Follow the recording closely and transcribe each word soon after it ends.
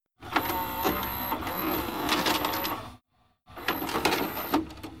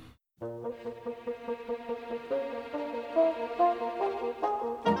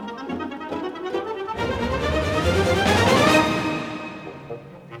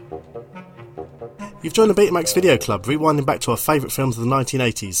You've joined the Betamax Video Club, rewinding back to our favourite films of the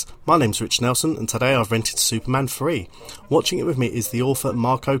 1980s. My name's Rich Nelson, and today I've rented Superman 3. Watching it with me is the author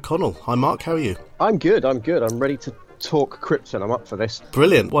Mark O'Connell. Hi Mark, how are you? I'm good. I'm ready to talk Krypton. I'm up for this.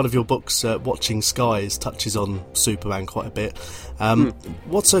 Brilliant. One of your books, Watching Skies, touches on Superman quite a bit.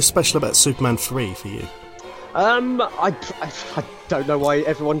 What's so special about Superman 3 for you? I don't know why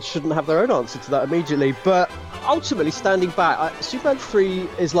everyone shouldn't have their own answer to that immediately, but ultimately, standing back, Superman 3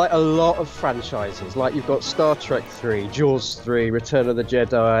 is like a lot of franchises. Like, you've got Star Trek 3, Jaws 3, Return of the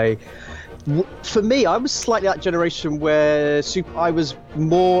Jedi. For me, I was slightly that generation where Superman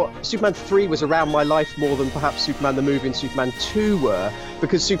 3 was around my life more than perhaps Superman the movie and Superman 2 were,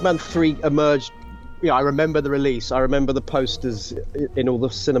 because Superman 3 emerged. I remember the release. I remember the posters in all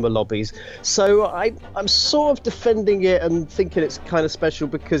the cinema lobbies. So I'm sort of defending it and thinking it's kind of special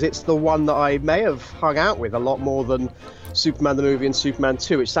because it's the one that I may have hung out with a lot more than Superman the movie and Superman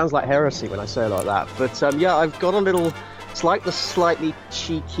 2, which sounds like heresy when I say it like that. But I've got a little... It's like the slightly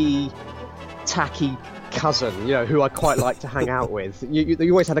cheeky, tacky cousin, who I quite like to hang out with.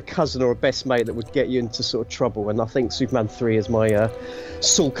 You always had a cousin or a best mate that would get you into sort of trouble, and I think Superman 3 is my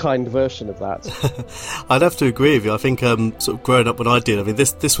Saul-kind version of that. I'd have to agree with you. I think sort of growing up when I did, I mean,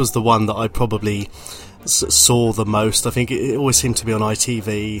 this was the one that I probably saw the most. I think it always seemed to be on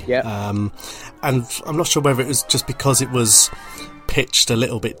ITV. Yeah. And I'm not sure whether it was just because it was pitched a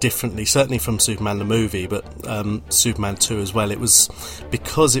little bit differently, certainly from Superman the movie, but Superman 2 as well. It was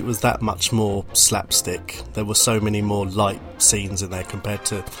because it was that much more slapstick. There were so many more light scenes in there compared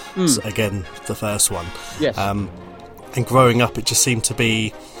to, again, the first one. Yes. And growing up, it just seemed to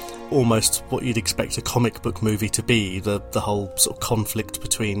be almost what you'd expect a comic book movie to be, the whole sort of conflict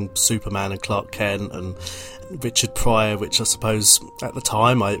between Superman and Clark Kent and Richard Pryor, which I suppose at the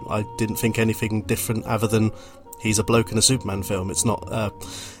time I didn't think anything different other than he's a bloke in a Superman film. It's not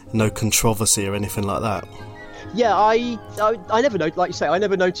no controversy or anything like that. Yeah, I never know. Like you say, I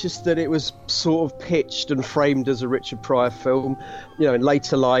never noticed that it was sort of pitched and framed as a Richard Pryor film. In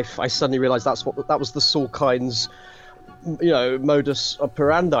later life, I suddenly realised that was the Saul-Kind's, modus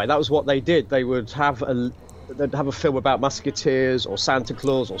operandi. That was what they did. They would have a film about Musketeers or Santa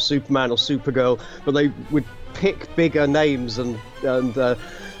Claus or Superman or Supergirl, but they would pick bigger names and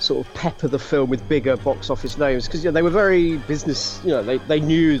sort of pepper the film with bigger box office names, because they were very business. They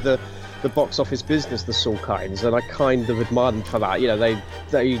knew the box office business, the Saul-Kinds, and I kind of admire them for that.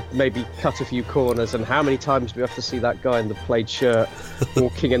 They maybe cut a few corners, and how many times do we have to see that guy in the plaid shirt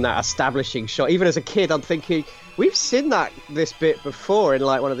walking in that establishing shot? Even as a kid, I'm thinking, we've seen this bit before in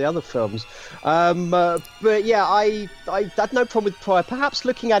like one of the other films. But yeah, I had no problem with Pryor. Perhaps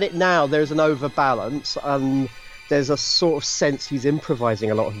looking at it now, there's an overbalance, and there's a sort of sense he's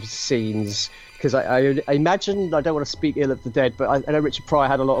improvising a lot of his scenes. Because I imagine, I don't want to speak ill of the dead, but I know Richard Pryor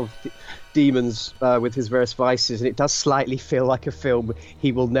had a lot of demons with his various vices, and it does slightly feel like a film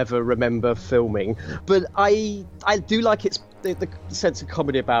he will never remember filming. But I do like the sense of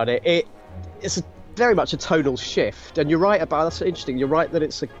comedy about it. It's very much a tonal shift, and you're right about that's interesting. You're right that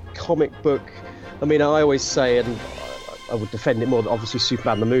it's a comic book. I mean, I always say, and I would defend it more, that obviously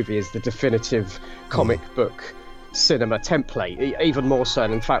Superman the movie is the definitive comic book cinema template, even more so.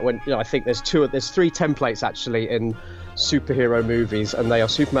 And in fact, when I think there's three templates actually in superhero movies, and they are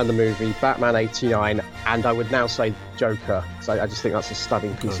Superman the movie, Batman 89, and I would now say Joker. So I just think that's a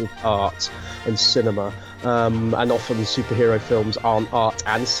stunning piece of art and cinema. And often superhero films aren't art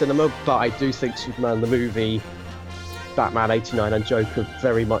and cinema, but I do think Superman the movie, Batman 89 and Joker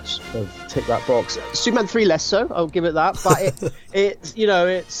very much tick that box. Superman 3 less so, I'll give it that, but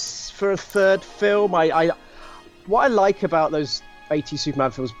it's for a third film. What I like about those 80 Superman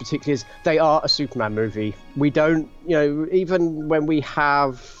films particularly is they are a Superman movie. We don't, even when we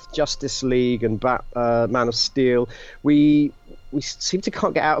have Justice League and Man of Steel, we seem to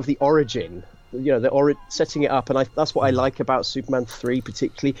can't get out of the origin. Setting it up, and that's what I like about Superman 3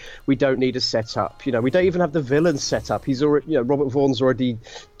 particularly. We don't need a setup. We don't even have the villain set up. He's already, Robert Vaughn's already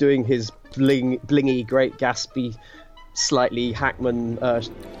doing his blingy, Great Gatsby, slightly Hackman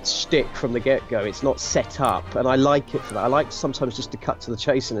shtick from the get-go. It's not set up, and I like it for that. I like sometimes just to cut to the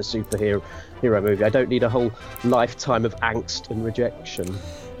chase in a superhero movie. I don't need a whole lifetime of angst and rejection.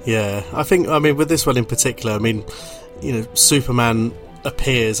 Yeah, I mean, with this one in particular, Superman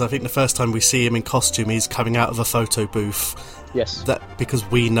appears, I think the first time we see him in costume, he's coming out of a photo booth Yes. That because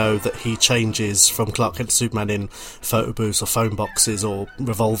we know that he changes from Clark Kent to Superman in photo booths or phone boxes or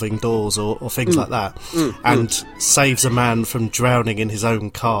revolving doors or things like that, and saves a man from drowning in his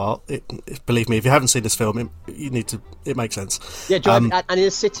own car. Believe me, if you haven't seen this film, you need to. It makes sense. Yeah, driving, and in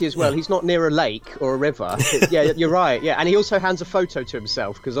a city as well. He's not near a lake or a river. Yeah, you're right. Yeah, and he also hands a photo to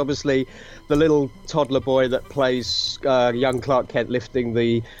himself because obviously the little toddler boy that plays young Clark Kent lifting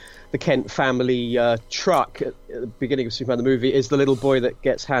the Kent family truck at the beginning of Superman the movie is the little boy that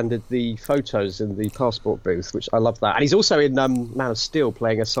gets handed the photos in the passport booth, which I love that. And he's also in Man of Steel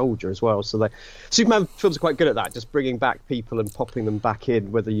playing a soldier as well. So Superman films are quite good at that, just bringing back people and popping them back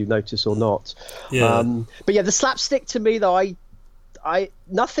in, whether you notice or not. Yeah. But yeah, the slapstick to me, though,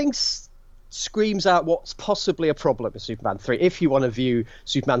 nothing screams out what's possibly a problem with Superman 3, if you want to view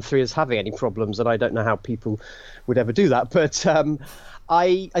Superman 3 as having any problems, and I don't know how people would ever do that, but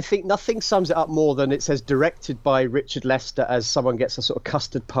I think nothing sums it up more than it says directed by Richard Lester as someone gets a sort of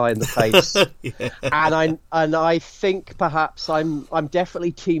custard pie in the face. Yeah. And I think perhaps I'm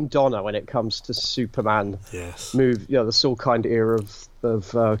definitely Team Donner when it comes to Superman. Yes. The Saul Kind era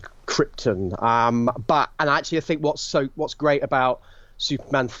of Krypton. And actually I think what's great about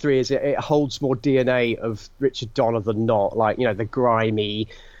Superman 3 is it holds more DNA of Richard Donner than not, like, the grimy,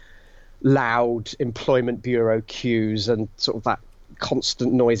 loud employment bureau cues and sort of that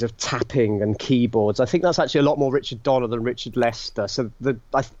constant noise of tapping and keyboards. I think that's actually a lot more Richard Donner than Richard Lester. So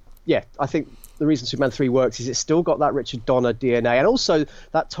I think the reason Superman 3 works is it's still got that Richard Donner DNA and also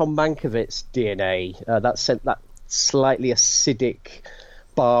that Tom Mankiewicz DNA, that slightly acidic,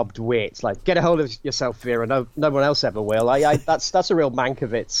 barbed wit. Like, get a hold of yourself, Vera. No one else ever will. That's a real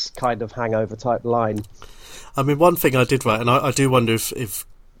Mankiewicz kind of hangover type line. I mean, one thing I did write, and I do wonder if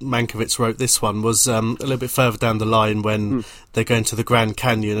Mankiewicz wrote this one, was a little bit further down the line when they're going to the Grand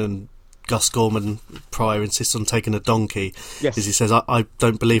Canyon and Gus Gorman Pryor insists on taking a donkey. Yes. As he says, I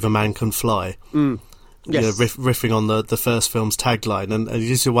don't believe a man can fly. Yes. Riffing on the first film's tagline, and you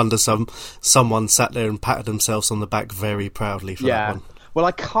used to wonder someone sat there and patted themselves on the back very proudly for that one. Well,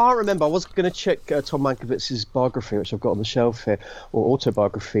 I can't remember. I was going to check Tom Mankiewicz's biography, which I've got on the shelf here, or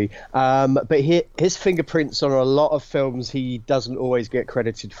autobiography. But his fingerprints on a lot of films he doesn't always get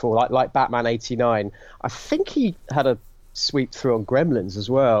credited for, like Batman '89. I think he had a sweep through on Gremlins as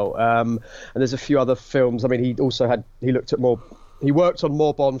well. And there's a few other films. I mean, he worked on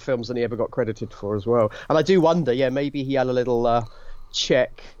more Bond films than he ever got credited for as well. And I do wonder, maybe he had a little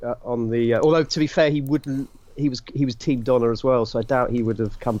check on the. Although to be fair, he wouldn't. He was Team Donner as well, so I doubt he would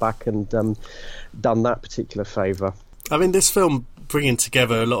have come back and done that particular favour. I mean, this film bringing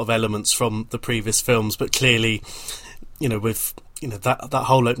together a lot of elements from the previous films, but clearly, with that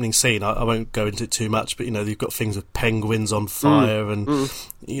whole opening scene, I won't go into it too much, but you've got things with penguins on fire and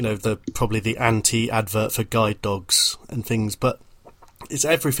probably the anti-advert for guide dogs and things, but it's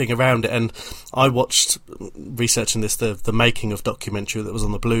everything around it. And I watched, researching this, the making of documentary that was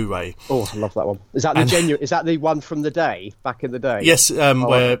on the Blu-ray. Oh, I love that one. Is that Is that the one from the day, back in the day? Yes,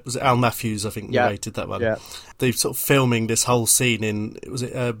 where was it Al Matthews, I think, narrated that one. Yeah. They're sort of filming this whole scene in was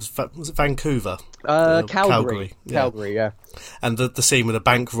it Vancouver? Calgary. Calgary, yeah. And the scene with a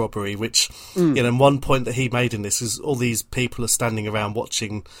bank robbery, which and one point that he made in this is all these people are standing around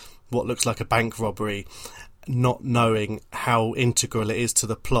watching what looks like a bank robbery, not knowing how integral it is to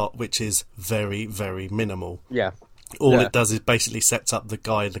the plot, which is very, very minimal. Yeah. All it does is basically sets up the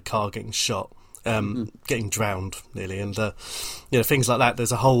guy in the car getting shot, getting drowned nearly, and things like that.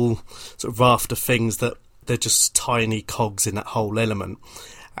 There's a whole sort of raft of things that they're just tiny cogs in that whole element,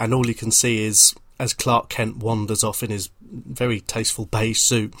 and all you can see is, as Clark Kent wanders off in his very tasteful beige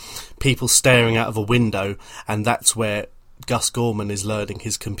suit, people staring out of a window, and that's where Gus Gorman is learning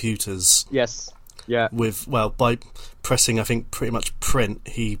his computers. Yes. Yeah. By pressing, I think, pretty much print,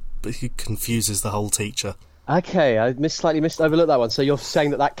 he confuses the whole teacher. Okay, I slightly overlooked that one. So you're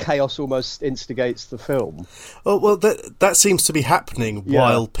saying that chaos almost instigates the film? Oh, well, that seems to be happening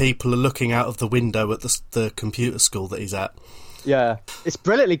while people are looking out of the window at the computer school that he's at. Yeah, it's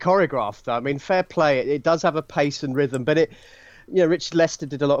brilliantly choreographed, though. I mean, fair play. It does have a pace and rhythm, but Richard Lester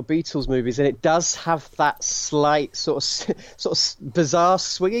did a lot of Beatles movies, and it does have that slight sort of bizarre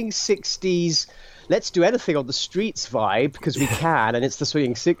swinging 60s. Let's do anything on the streets vibe because we can, and it's the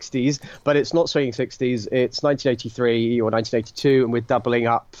swinging 60s, but it's not swinging 60s. It's 1983 or 1982, and we're doubling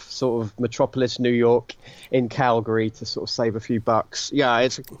up sort of Metropolis, New York, in Calgary to sort of save a few bucks. Yeah,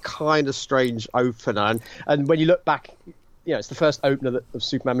 it's a kind of strange opener, and when you look back, it's the first opener of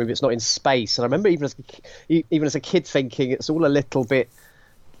Superman movie. It's not in space, and I remember even as a kid thinking it's all a little bit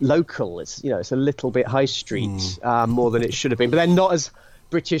local. It's it's a little bit high street more than it should have been, but they're not as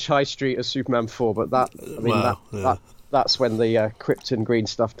British high street as Superman 4, but that that's when the Krypton green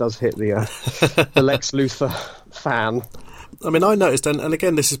stuff does hit the Lex Luthor fan. I mean, I noticed, and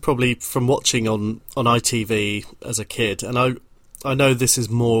again, this is probably from watching on ITV as a kid, and I know this is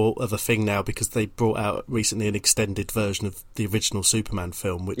more of a thing now because they brought out recently an extended version of the original Superman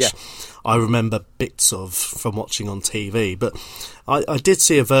film, which I remember bits of from watching on TV. But I did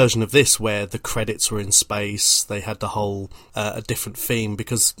see a version of this where the credits were in space. They had the whole a different theme,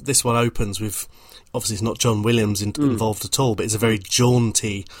 because this one opens with, obviously it's not John Williams involved at all, but it's a very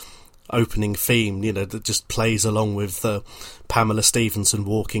jaunty opening theme, you know, that just plays along with Pamela Stevenson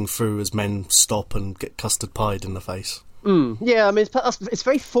walking through as men stop and get custard pied in the face. Yeah, I mean, it's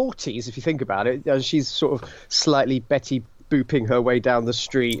very 40s if you think about it. She's sort of slightly Betty booping her way down the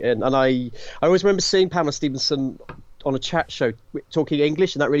street, and I always remember seeing Pamela Stevenson on a chat show talking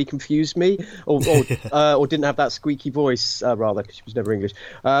English, and that really confused me, or didn't have that squeaky voice, rather, because she was never English.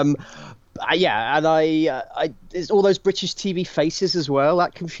 Yeah, and I there's all those British TV faces as well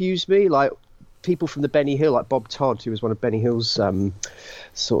that confused me, like people from the Benny Hill, like Bob Todd, who was one of Benny Hill's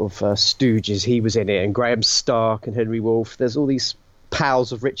sort of stooges. He was in it, and Graham Stark and Henry Wolfe. There's all these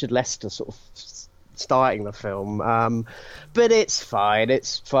pals of Richard Lester sort of starting the film, but it's fine.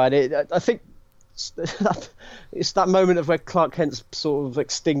 It's fine. I think it's that moment of where Clark Kent's sort of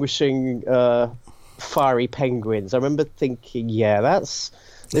extinguishing fiery penguins. I remember thinking, yeah, this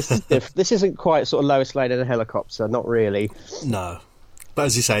this isn't quite sort of Lois Lane in a helicopter, not really. No. But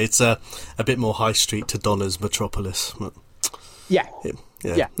as you say, it's a bit more high street to Donna's Metropolis. Yeah.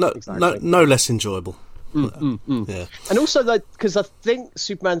 No, exactly. no less enjoyable. Yeah. And also, because I think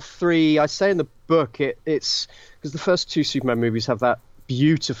Superman 3, I say in the book, it's because the first two Superman movies have that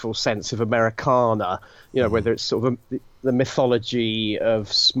beautiful sense of Americana, you know, whether it's sort of the mythology of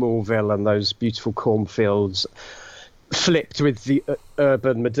Smallville and those beautiful cornfields, flipped with the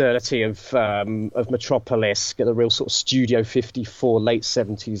urban modernity of Metropolis, get a real sort of Studio 54 late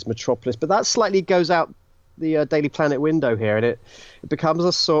 70s Metropolis. But that slightly goes out the Daily Planet window here, and it becomes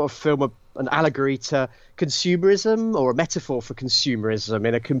a sort of film, an allegory to consumerism, or a metaphor for consumerism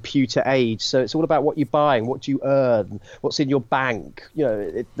in a computer age. So it's all about what you're buying, what you earn, what's in your bank. You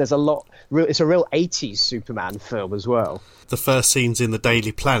know, there's a lot. It's a real 80s Superman film as well. The first scenes in the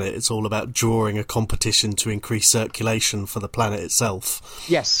Daily Planet, it's all about drawing a competition to increase circulation for the planet itself.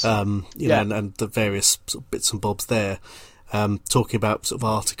 Yes. You know, and the various sort of bits and bobs there. Talking about sort of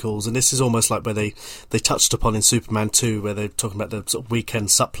articles, and this is almost like where they touched upon in Superman 2, where they're talking about the sort of weekend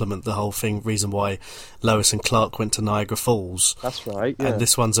supplement, the whole thing, reason why Lois and Clark went to Niagara Falls. That's right, yeah. And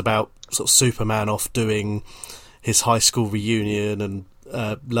this one's about sort of Superman off doing his high school reunion, and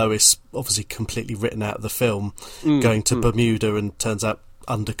Lois, obviously completely written out of the film, going to Bermuda, and turns out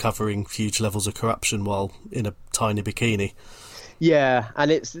undercovering huge levels of corruption while in a tiny bikini. Yeah,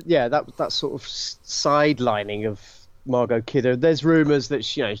 and it's that sort of sidelining of Margot Kidder. There's rumours that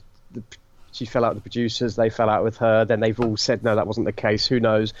she fell out with the producers, they fell out with her, then they've all said no, that wasn't the case. Who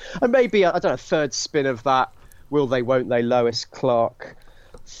knows? And maybe I don't know, a third spin of that will they won't they Lois Clark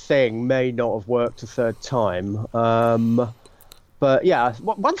thing may not have worked a third time. But yeah,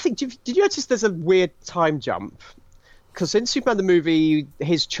 one thing, did you notice there's a weird time jump? Because in Superman the movie,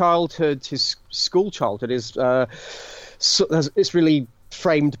 his school childhood is it's really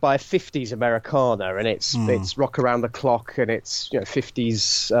framed by 50s Americana, and it's rock around the clock, and it's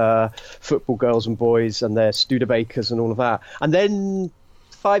 50s football girls and boys and their Studebakers and all of that. And then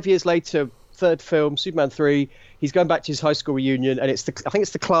 5 years later, third film, Superman 3, he's going back to his high school reunion, and I think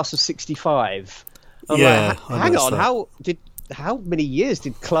it's the class of 65. Yeah, like, hang on, how many years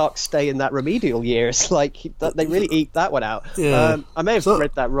did Clark stay in that remedial year? It's like they really eat that one out. Yeah. I may have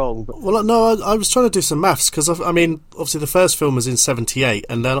read that wrong. But... Well, no, I was trying to do some maths, because, I mean, obviously the first film was in 78,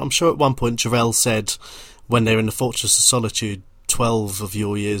 and then I'm sure at one point Jor-El said, when they're in the Fortress of Solitude, 12 of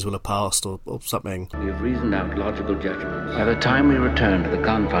your years will have passed, or something. We have reasoned out logical judgments. By the time we return to the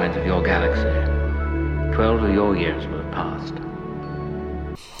confines of your galaxy, 12 of your years will have passed.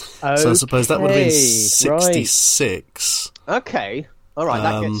 Okay, so I suppose that would have been 66. Right. Okay, all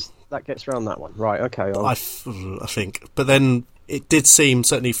right, that gets around that one. Right, okay. I think. But then it did seem,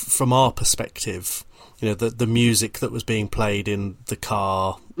 certainly from our perspective, the music that was being played in the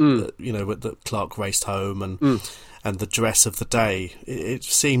car, that Clark raced home, and the dress of the day, it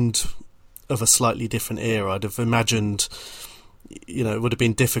seemed of a slightly different era. I'd have imagined, it would have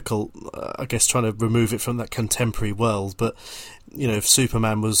been difficult, I guess, trying to remove it from that contemporary world. But, if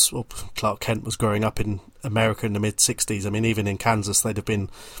Superman Clark Kent was growing up in America in the mid-60s, I mean, even in Kansas, they'd have been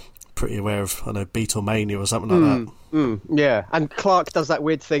pretty aware of, I know, Beatlemania or something like that. Yeah, and Clark does that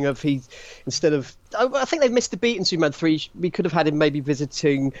weird thing of instead of... I think they've missed a beat in Superman 3. We could have had him maybe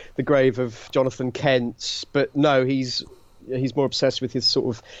visiting the grave of Jonathan Kent, but no, he's more obsessed with his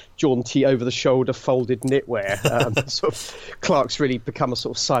sort of jaunty, over-the-shoulder, folded knitwear. Sort of, Clark's really become a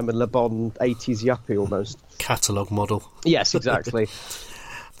sort of Simon Le Bon 80s yuppie almost. Catalogue model. Yes, exactly.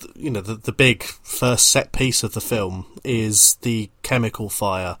 You know, the big first set piece of the film is the chemical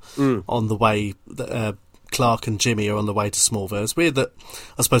fire on the way that Clark and Jimmy are on the way to Smallville. It's weird that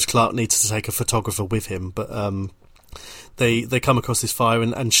I suppose Clark needs to take a photographer with him, but they come across this fire,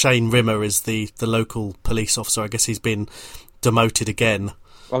 and Shane Rimmer is the local police officer. I guess he's been demoted again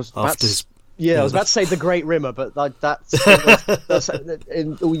after his... Yeah, I was about to say the Great Rimmer, but that's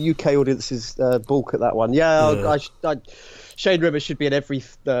in all UK audiences balk at that one. Yeah. Shane Rimmer should be in every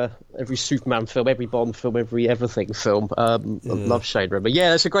Superman film, every Bond film, every everything film. I love Shane Rimmer.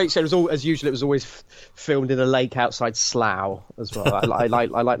 Yeah, it's a great show. As usual, it was always filmed in a lake outside Slough as well. I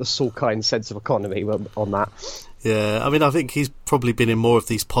like the Sorkind sense of economy on that. Yeah, I mean, I think he's probably been in more of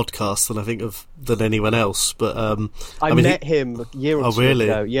these podcasts than anyone else. But I met him a year or two really?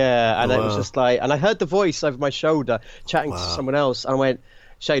 ago. Yeah, and it was just like, and I heard the voice over my shoulder chatting to someone else, and I went,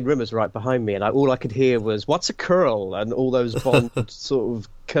 Shane Rimmer's right behind me, and all I could hear was "What's a curl?" and all those Bond sort of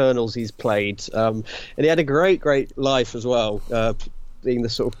colonels he's played. And he had a great life as well, being the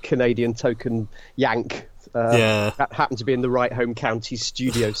sort of Canadian token Yank. Happened to be in the right home county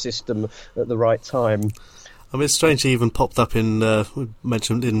studio system at the right time. I mean, it's strange he even popped up in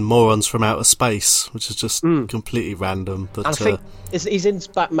mentioned in Morons from Outer Space, which is just completely random. But I think he's in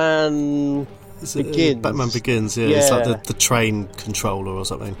Batman. Begins. Batman Begins, yeah. It's like the train controller or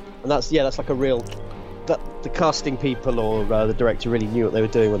something. And that's like a real... the casting people or the director really knew what they were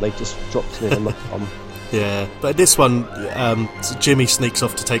doing when they just dropped him on. Yeah, but this one, Jimmy sneaks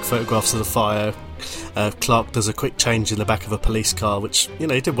off to take photographs of the fire. Clark does a quick change in the back of a police car, which, you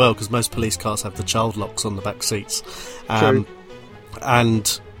know, he did well because most police cars have the child locks on the back seats. True.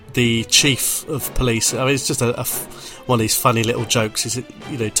 And the chief of police, I mean, it's just one of these funny little jokes. Is it,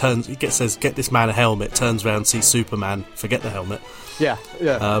 you know, he says, "Get this man a helmet." Turns around, sees Superman, forget the helmet. Yeah.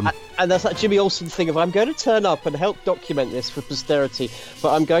 And that's that Jimmy Olsen thing of, I'm going to turn up and help document this for posterity,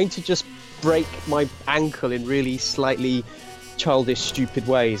 but I'm going to just break my ankle in really slightly childish, stupid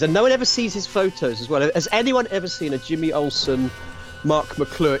ways. And no one ever sees his photos as well. Has anyone ever seen a Jimmy Olsen, Mark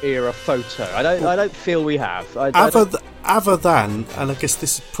McClure era photo? I don't feel we have. Other than, and I guess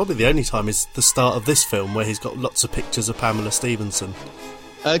this is probably the only time, is the start of this film where he's got lots of pictures of Pamela Stephenson.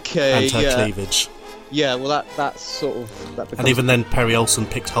 Okay, and her cleavage. Yeah, well, that's sort of... That becomes... And even then, Perry Olsen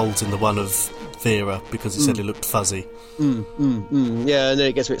picked holes in the one of Vera because he said it looked fuzzy. Yeah, and then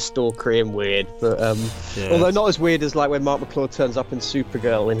it gets a bit stalkery and weird, but although not as weird as like when Mark McClure turns up in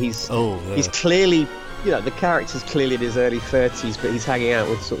Supergirl and he's clearly, you know, the character's clearly in his early 30s, but he's hanging out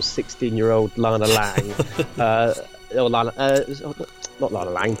with sort of 16-year-old Lana Lang. Or Lana, not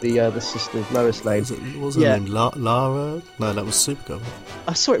Lana Lang, the sister of Lois Lane. Was her name Lara? No, that was Supergirl.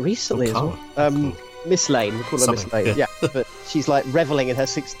 I saw it recently as well. Miss Lane, we call her Miss Lane. Yeah, but she's like reveling in her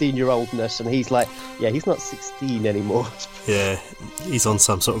 16-year-oldness, and he's like, he's not 16 anymore. Yeah, he's on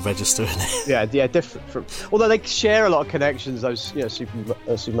some sort of register, isn't he? Yeah, different from. Although they share a lot of connections, those, you know,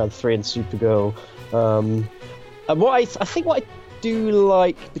 Superman 3 and Supergirl. And what I think what I do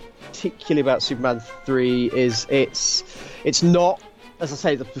like particularly about Superman 3 is it's not, as I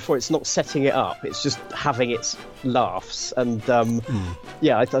said before, it's not setting it up, it's just having its laughs, and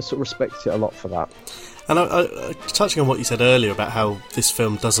I sort of respect it a lot for that. And I touching on what you said earlier about how this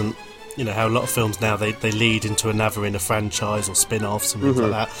film doesn't, you know, how a lot of films now they lead into another in a franchise or spin-offs and things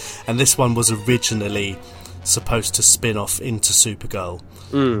like that, and this one was originally supposed to spin off into Supergirl,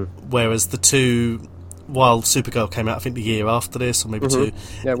 whereas the two, while Supergirl came out I think the year after this, or maybe 2,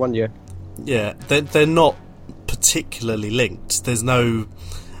 1 year, they're not particularly linked. There's no,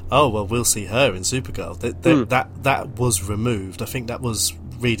 we'll see her in Supergirl. That was removed. I think that was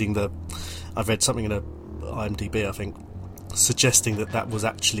I've read something in a IMDb, I think, suggesting that was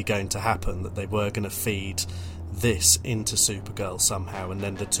actually going to happen, that they were going to feed this into Supergirl somehow, and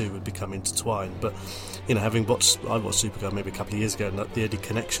then the two would become intertwined. But, you know, I watched Supergirl maybe a couple of years ago, and the only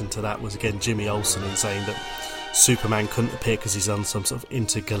connection to that was again Jimmy Olsen in saying that Superman couldn't appear because he's on some sort of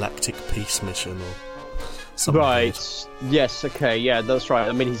intergalactic peace mission or something. Right. Weird. Yes. Okay. Yeah, that's right.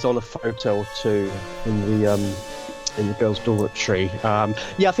 I mean, he's on a photo or two in the girls' dormitory. I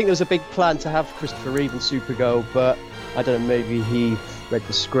think there was a big plan to have Christopher Reeve in Supergirl, but I don't know, maybe he read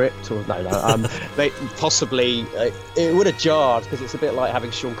the script or no. Possibly it would have jarred, because it's a bit like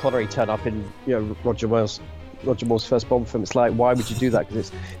having Sean Connery turn up in, you know, Roger Moore's Roger Moore's first Bond film. It's like, why would you do that?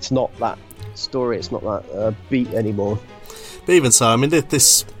 Because it's not that story. It's not that beat anymore. But even so, I mean,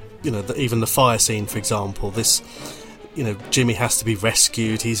 this, even the fire scene, for example, this, Jimmy has to be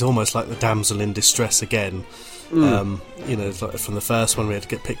rescued. He's almost like the damsel in distress again. Like from the first one, we had to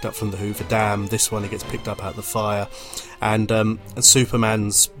get picked up from the Hoover Dam. This one, he gets picked up out of the fire. And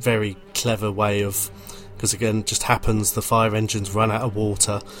Superman's very clever way of, because again, just happens, the fire engines run out of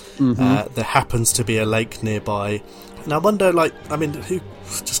water. There happens to be a lake nearby. And I wonder, who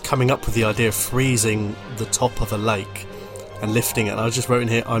just coming up with the idea of freezing the top of a lake and lifting it? And I just wrote in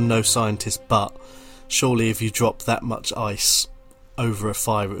here, I'm no scientist, but surely if you drop that much ice over a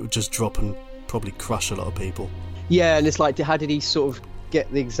fire, it would just drop and probably crush a lot of people. Yeah, and it's like, how did he sort of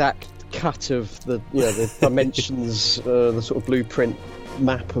get the exact cut of the dimensions, the sort of blueprint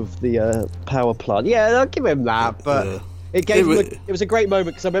map of the power plant? Yeah, I'll give him that, but it was a great moment,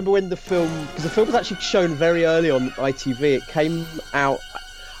 because I remember when the film was actually shown very early on ITV. It came out,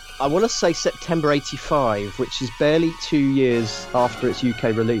 I want to say September 85, which is barely 2 years after its UK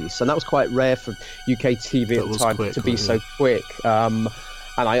release, and that was quite rare for UK TV at the time to be so quick. And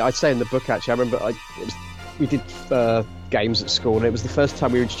I say in the book, actually, I remember we did games at school, and it was the first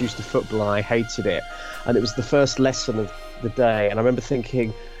time we were introduced to football, and I hated it. And it was the first lesson of the day, and I remember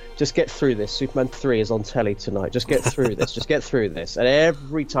thinking, just get through this. Superman 3 is on telly tonight. Just get through this. Just get through this. And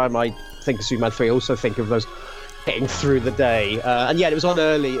every time I think of Superman 3, I also think of those getting through the day. And yeah, it was on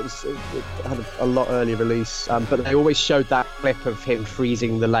early. It had a lot earlier release, but they always showed that clip of him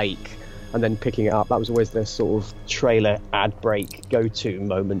freezing the lake and then picking it up. That was always their sort of trailer ad break go-to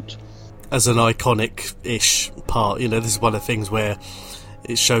moment. As an iconic-ish part, this is one of the things where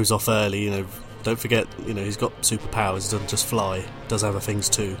it shows off early. Don't forget, he's got superpowers. He doesn't just fly. He does other things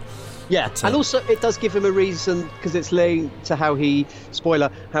too. Yeah, and also it does give him a reason, because it's linked to how he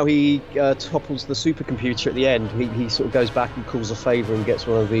topples the supercomputer at the end. He sort of goes back and calls a favour and gets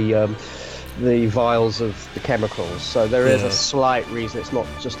one of the vials of the chemicals. So there is a slight reason. It's not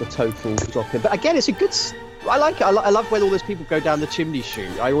just a total drop in. But again, it's a good. I like it. I love when all those people go down the chimney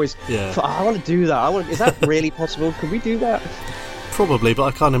chute. I always thought, I want to do that. Is that really possible? Can we do that? Probably, but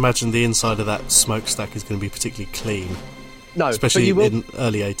I can't imagine the inside of that smokestack is going to be particularly clean. No, especially in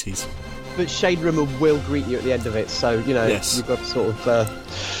early 80s. But Shane Rimmer will greet you at the end of it, so you've got to sort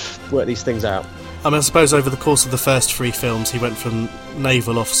of work these things out. I mean, I suppose over the course of the first 3 films, he went from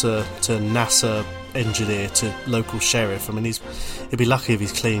naval officer to NASA engineer to local sheriff. I mean, he'd be lucky if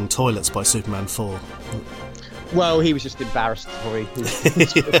he's cleaning toilets by Superman 4. Well, he was just embarrassed, Rory.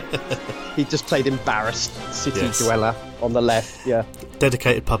 He just played embarrassed city dweller on the left. Yeah,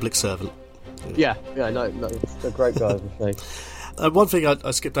 dedicated public servant. Yeah, no, he's a great guy. One thing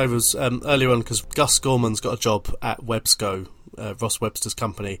I skipped over was earlier on, because Gus Gorman's got a job at Websco, Ross Webster's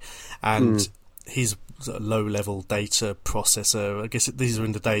company, and he's a low-level data processor. I guess these are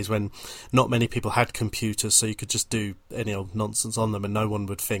in the days when not many people had computers, so you could just do any old nonsense on them and no one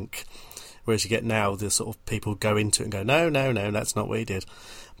would think. Whereas you get now, the sort of people go into it and go, no, that's not what he did.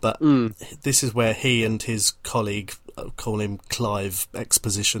 But this is where he and his colleague, call him Clive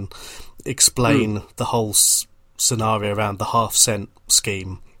Exposition, explain the whole scenario around the half-cent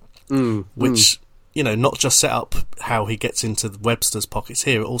scheme, which, not just set up how he gets into Webster's pockets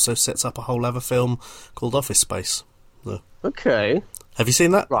here, it also sets up a whole other film called Office Space. So, okay. Have you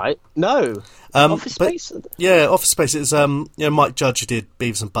seen that? Right. No. Office Space? Yeah, Office Space. It's Mike Judge, who did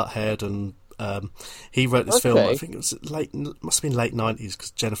Beavis and Butthead, and he wrote this film. I think it was must have been late 90s,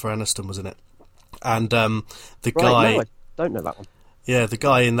 because Jennifer Aniston was in it. And the guy... No, I don't know that one. Yeah, the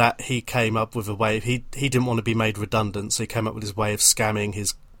guy in that, he came up with a way... He didn't want to be made redundant, so he came up with his way of scamming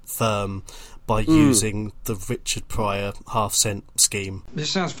his firm by using the Richard Pryor half-cent scheme. This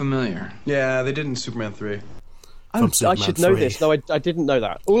sounds familiar. Yeah, they did in Superman 3. I should know this. No, I didn't know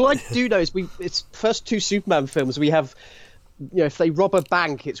that. All I do know is it's first 2 Superman films. We have, if they rob a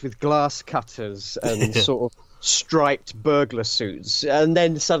bank, it's with glass cutters and sort of striped burglar suits, and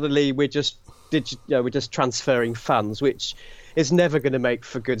then suddenly we're just transferring funds, which is never going to make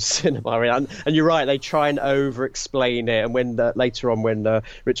for good cinema. And you're right, they try and over-explain it. And when later on, when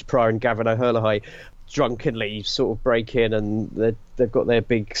Richard Pryor and Gavin O'Herlihy drunkenly sort of break in, and they've got their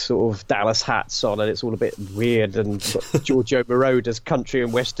big sort of Dallas hats on, and it's all a bit weird, and got Giorgio Moroder's country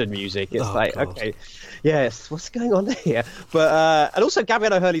and western music. It's okay, yes, what's going on here? But and also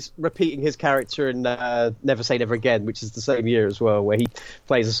Gavin O'Herlihy's repeating his character in Never Say Never Again, which is the same year as well, where he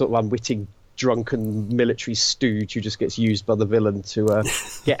plays a sort of unwitting drunken military stooge who just gets used by the villain to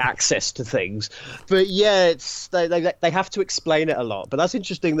get access to things. But yeah, it's they have to explain it a lot. But that's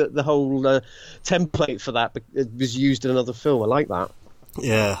interesting that the whole template for that was used in another film. I like that.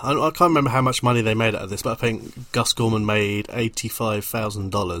 Yeah, I can't remember how much money they made out of this, but I think Gus Gorman made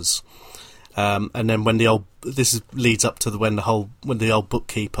 $85,000. And then when leads up to when the old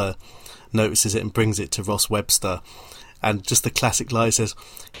bookkeeper notices it and brings it to Ross Webster, and just the classic lie says,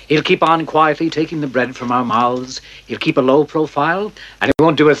 "He'll keep on quietly taking the bread from our mouths. He'll keep a low profile, and he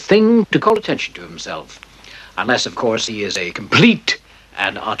won't do a thing to call attention to himself. Unless, of course, he is a complete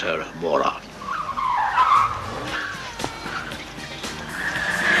and utter moron."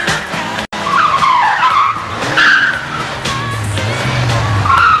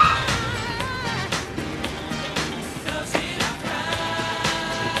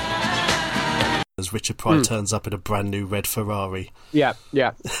 as Richard Pryor turns up in a brand new red Ferrari. Yeah.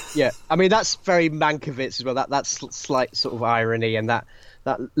 I mean, that's very Mankiewicz as well. That's slight sort of irony, and that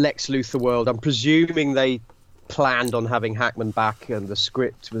Lex Luthor world. I'm presuming they planned on having Hackman back, and the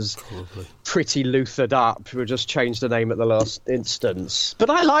script was pretty Luthered up. We just changed the name at the last instance. But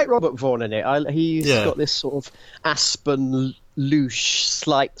I like Robert Vaughn in it. He's got this sort of Aspen louche,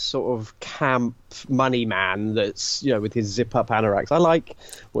 slight sort of camp money man that's, with his zip up anoraks. I like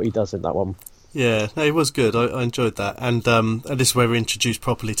what he does in that one. Yeah, no, it was good. I enjoyed that. And this is where we're introduced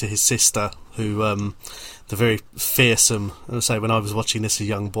properly to his sister, who, the very fearsome, I say, when I was watching this as a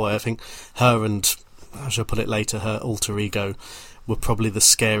young boy, I think her and, how shall I put it later, her alter ego were probably the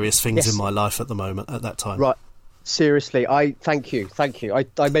scariest things in my life at that time. Right. Seriously, thank you.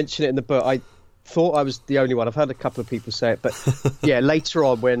 I mentioned it in the book. I thought I was the only one. I've heard a couple of people say it, but yeah, later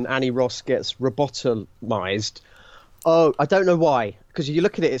on when Annie Ross gets robotomized, I don't know why, because you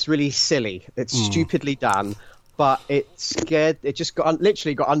look at it, it's really silly. It's stupidly done, but it just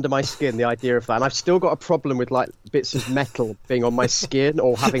literally got under my skin, the idea of that. And I've still got a problem with like bits of metal being on my skin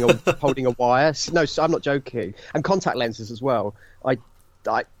or holding a wire. No, I'm not joking. And contact lenses as well. I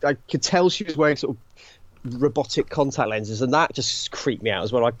could tell she was wearing sort of robotic contact lenses, and that just creeped me out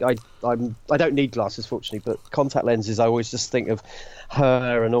as well. I don't need glasses, fortunately, but contact lenses, I always just think of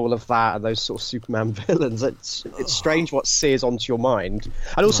her and all of that and those sort of Superman villains. It's strange what sears onto your mind.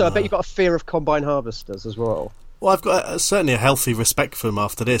 And also, I bet you've got a fear of Combine Harvesters as well. Well, I've got certainly a healthy respect for them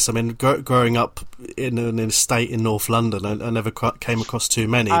after this. I mean, growing up in an estate in North London, I never came across too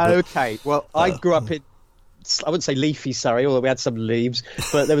many. Okay, well, I grew up in, I wouldn't say leafy Surrey, although we had some leaves,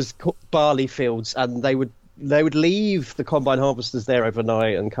 but there was barley fields, and they would leave the Combine Harvesters there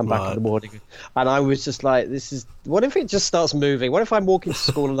overnight and come back in the morning. And I was just like, what if it just starts moving? What if I'm walking to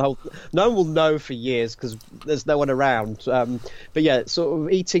school and no one will know for years because there's no one around? But yeah, sort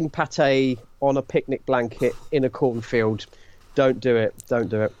of eating pate on a picnic blanket in a cornfield. Don't do it.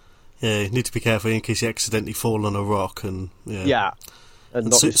 Yeah, you need to be careful in case you accidentally fall on a rock. And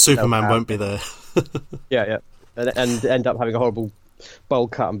and Superman won't be there. yeah. And end up having a horrible bowl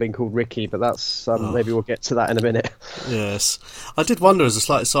cut and being called Ricky, but that's maybe we'll get to that in a minute. Yes, I did wonder, as a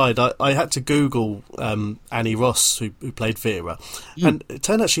slight aside, I had to Google Annie Ross, who played Vera, and it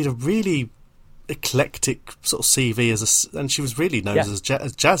turned out she had a really eclectic sort of CV and she was really known as a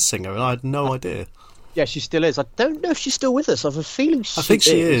jazz singer, and I had no idea. Yeah, she still is. I don't know if she's still with us. I have a feeling I think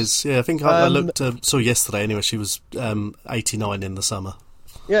she is. Yeah, I think I looked, saw yesterday anyway, she was 89 in the summer.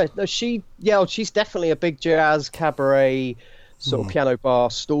 Yeah, no, she's definitely a big jazz cabaret sort of piano bar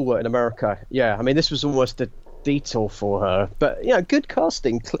stalwart in America. Yeah, I mean, this was almost a detour for her, but good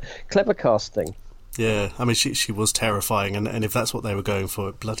casting, clever casting. Yeah, I mean, she was terrifying, and if that's what they were going for,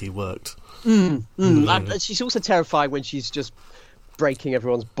 it bloody worked. She's also terrifying when she's just breaking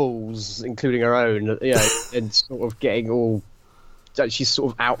everyone's balls, including her own, and sort of getting all. She's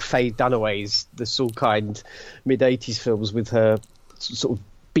sort of out Faye Dunaway's the Soulkind mid-80s films with her sort of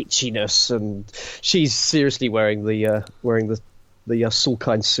bitchiness, and she's seriously wearing the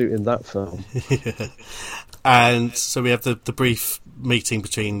Soulkind suit in that film. Yeah. And so we have the brief meeting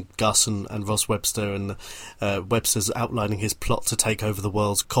between Gus and Ross Webster, and Webster's outlining his plot to take over the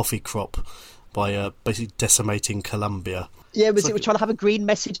world's coffee crop by basically decimating Colombia. Yeah, we're trying to have a green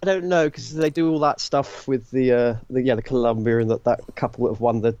message? I don't know, because they do all that stuff with the Colombia, and that couple that have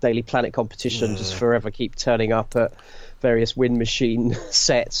won the Daily Planet competition just forever keep turning up at various wind machine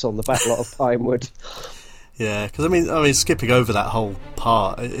sets on the back lot of Pinewood. Yeah, because I mean, skipping over that whole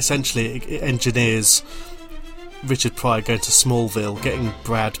part, essentially it engineers Richard Pryor going to Smallville, getting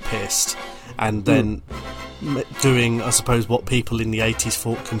Brad pissed, and then doing, I suppose, what people in the 80s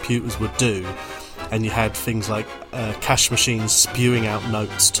thought computers would do. And you had things like cash machines spewing out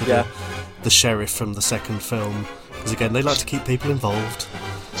notes to the sheriff from the second film, because again, they like to keep people involved.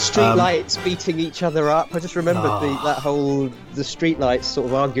 Streetlights beating each other up. I just remembered the streetlights sort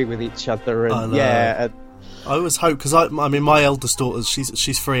of arguing with each other, and I always hope, because I mean, my eldest daughter, she's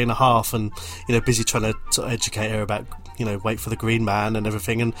 3.5, and busy trying to sort of educate her about wait for the Green Man and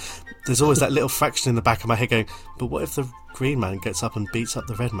everything. And there's always that little fraction in the back of my head going, but what if the Green Man gets up and beats up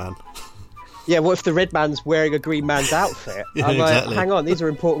the Red Man? Yeah, what if the Red Man's wearing a Green Man's outfit? Yeah, I'm like, exactly. hang on, these are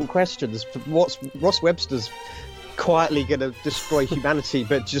important questions. What's Ross Webster's quietly going to destroy humanity,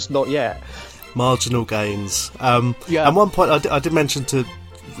 but just not yet? Marginal gains. Yeah. At one point, I did mention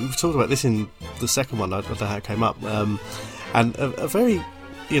we talked about this in the second one. I don't know how it came up. And a very,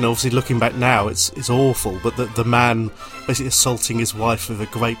 obviously looking back now, it's awful. But the man basically assaulting his wife with a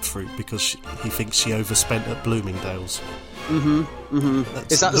grapefruit because he thinks she overspent at Bloomingdale's.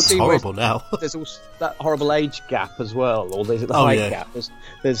 Is that looks horrible now? There's also that horrible age gap as well, or there's the height gap.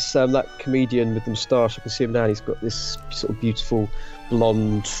 There's that comedian with the moustache. I can see him now. He's got this sort of beautiful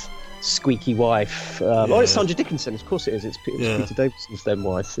blonde, squeaky wife. Oh, it's Sandra Dickinson. Of course it is. It's Peter Davison's then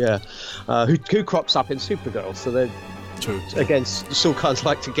wife. Yeah, who crops up in Supergirl. So they're true. Again, Sorkins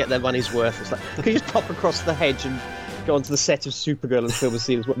like to get their money's worth. It's like, can you just pop across the hedge and go onto the set of Supergirl and film a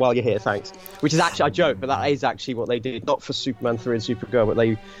scene while you're here, thanks. Which is actually, I joke, but that is actually what they did, not for Superman 3 and Supergirl,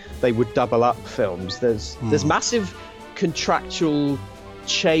 but they would double up films. There's massive contractual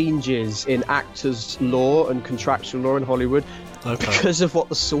changes in actors' law and contractual law in Hollywood because of what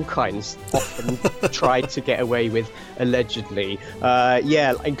the Sorkins often tried to get away with, allegedly.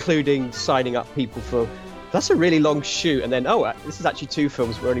 Including signing up people for... That's a really long shoot, and then this is actually 2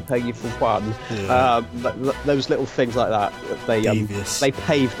 films. We're only paying you for 1. Yeah. Those little things like that they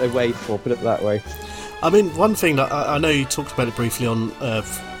paved a way for. Put it that way. I mean, one thing that I know you talked about it briefly on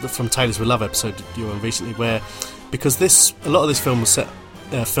from Taylors with Love episode you were on recently, where because a lot of this film was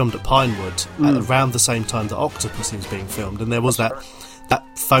filmed at Pinewood at around the same time that Octopussy was being filmed, and there was that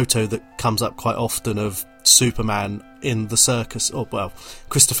photo that comes up quite often of Superman in the circus,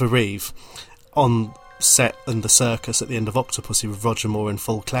 Christopher Reeve on set in the circus at the end of Octopussy with Roger Moore in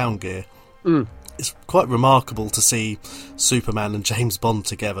full clown gear. It's quite remarkable to see Superman and James Bond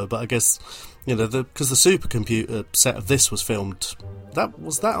together, but I guess because the supercomputer set of this was filmed,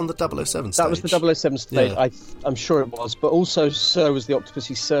 was that on the 007 stage? That was the 007 stage. Yeah. I'm sure it was, but also so was the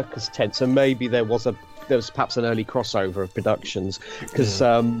Octopussy circus tent, so maybe there was perhaps an early crossover of productions, because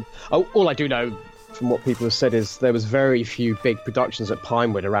all I do know from what people have said is there was very few big productions at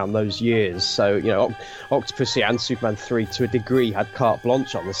Pinewood around those years. So, Octopussy and Superman 3 to a degree had carte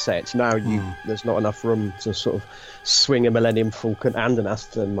blanche on the set. Now there's not enough room to sort of swing a Millennium Falcon and an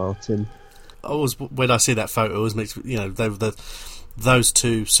Aston Martin. When I see that photo, it always makes those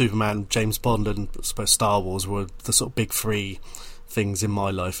 2, Superman, James Bond, and I suppose Star Wars, were the sort of big 3 things in my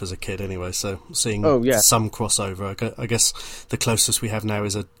life as a kid anyway, so seeing some crossover, I guess the closest we have now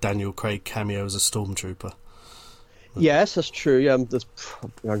is a Daniel Craig cameo as a stormtrooper. Yes, that's true.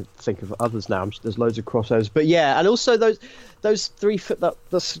 I think of others now. There's loads of crossovers, but and also those 3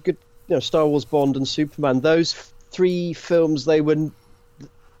 that's good. Star Wars, Bond, and Superman. Those 3 films, they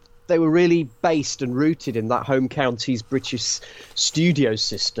were really based and rooted in that home county's British studio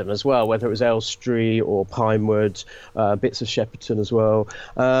system as well, whether it was Elstree or Pinewood, bits of Shepperton as well.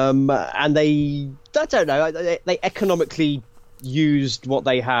 And I don't know, they economically used what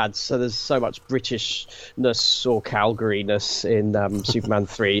they had, so there's so much Britishness or Calgary-ness in Superman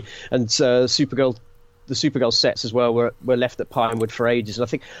 3. And Supergirl, the Supergirl sets as well were left at Pinewood for ages. And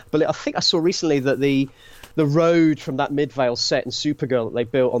I think I saw recently that the road from that Midvale set in Supergirl that they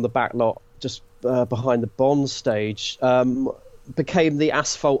built on the back lot just behind the Bond stage became the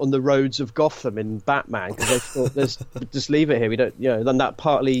asphalt on the roads of Gotham in Batman, because they thought, just leave it here. We don't, then that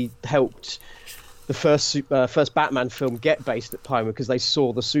partly helped the first Batman film get based at Pinewood, because they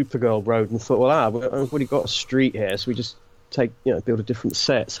saw the Supergirl road and thought, well, we've already got a street here, so we just build a different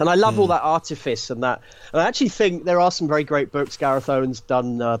set. And I love all that artifice and that. And I actually think there are some very great books. Gareth Owen's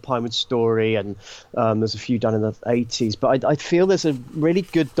done Pinewood Story, and there's a few done in the 80s. But I feel there's a really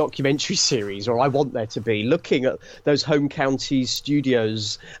good documentary series, or I want there to be, looking at those home county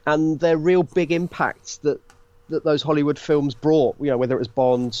studios and their real big impacts that those Hollywood films brought, whether it was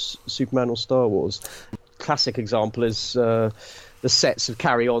Bond, Superman, or Star Wars. Classic example is the sets of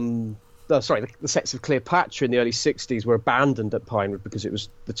the sets of Cleopatra in the early 60s were abandoned at Pinewood because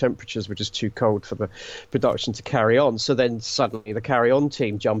the temperatures were just too cold for the production to carry on. So then suddenly the Carry On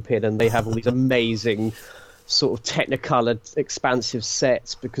team jump in and they have all these amazing sort of technicolored, expansive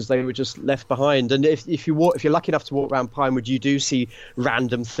sets because they were just left behind. And if you're lucky enough to walk around Pinewood, you do see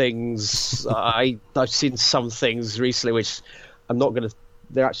random things. I've seen some things recently which I'm not going to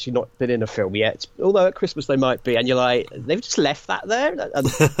they're actually not been in a film yet, although at Christmas they might be, and you're like, they've just left that there,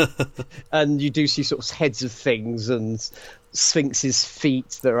 and you do see sort of heads of things and Sphinx's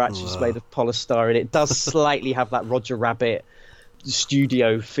feet that are actually just made of polystyrene. It does slightly have that Roger Rabbit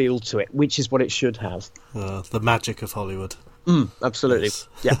studio feel to it, which is what it should have. The magic of Hollywood. Absolutely.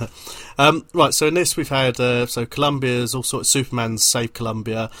 Yes. Yeah. Right, so in this we've had Columbia's all sorts. Superman's saved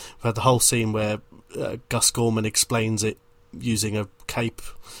Columbia. We've had the whole scene where Gus Gorman explains it using a cape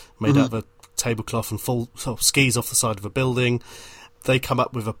made out of a tablecloth and skis off the side of a building. They come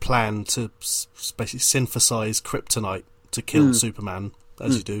up with a plan to basically synthesize kryptonite to kill Superman,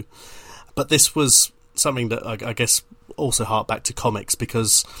 as you do. But this was something that I guess also harked back to comics,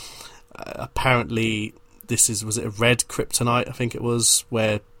 because apparently was it a red kryptonite, I think it was,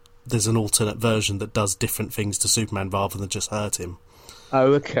 where there's an alternate version that does different things to Superman rather than just hurt him.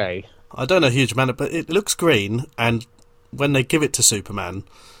 Oh, okay. I don't know a huge amount, but it looks green, and when they give it to Superman,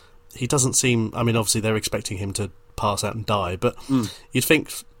 he doesn't seem... I mean, obviously they're expecting him to pass out and die, but you'd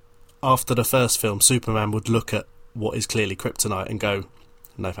think after the first film, Superman would look at what is clearly kryptonite and go,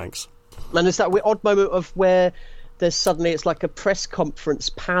 no thanks. And there's that odd moment of where there's suddenly, it's like a press conference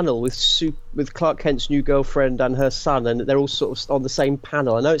panel with Clark Kent's new girlfriend and her son, and they're all sort of on the same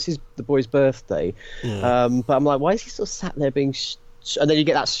panel. I know it's the boy's birthday, but I'm like, why is he sort of sat there being... And then you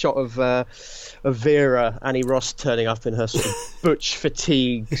get that shot of Vera, Annie Ross, turning up in her sort of butch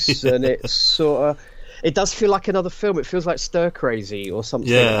fatigues, and it's sort of... It does feel like another film. It feels like Stir Crazy or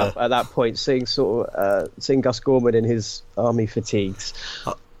something at that point, seeing Gus Gorman in his army fatigues.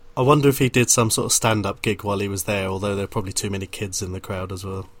 I wonder if he did some sort of stand-up gig while he was there, although there are probably too many kids in the crowd as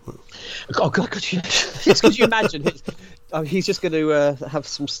well. Oh, God, could you imagine? He's just going to have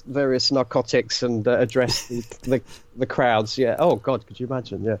some various narcotics and address the crowds. Yeah. Oh, God, could you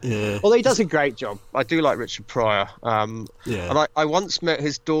imagine? Yeah. Although he does a great job. I do like Richard Pryor. And I once met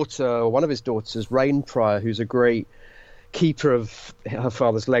his daughter, or one of his daughters, Rain Pryor, who's a great keeper of her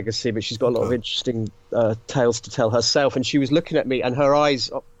father's legacy, but she's got a lot of interesting tales to tell herself. And she was looking at me, and her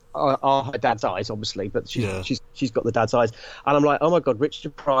eyes are her dad's eyes, obviously, but she's got the dad's eyes, and I'm like, oh my God,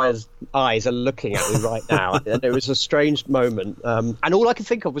 Richard Pryor's eyes are looking at me right now. And it was a strange moment, and all I could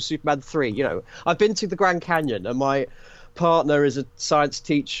think of was Superman 3. You know, I've been to the Grand Canyon, and my partner is a science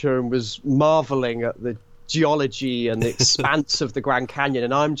teacher and was marveling at the geology and the expanse of the Grand Canyon,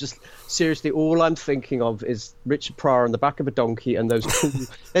 and I'm just seriously, all I'm thinking of is Richard Pryor on the back of a donkey and those cool,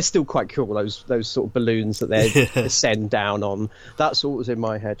 they're still quite cool, those sort of balloons that they ascend down on. That's all that was in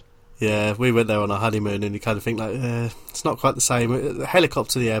my head. Yeah, we went there on a honeymoon, and you kind of think like, it's not quite the same. A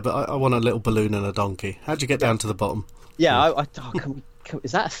helicopter, but I want a little balloon and a donkey. How'd you get down to the bottom? Yeah,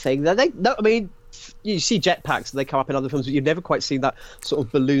 is that a thing? No, I mean, you see jetpacks and they come up in other films, but you've never quite seen that sort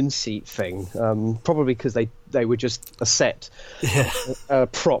of balloon seat thing. Probably because they were just a set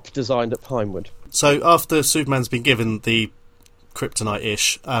prop designed at Pinewood. So after Superman's been given the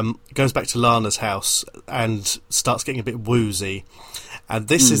kryptonite-ish, goes back to Lana's house and starts getting a bit woozy. And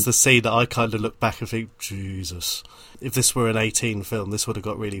this is the scene that I kind of look back and think, Jesus, if this were an 18 film, this would have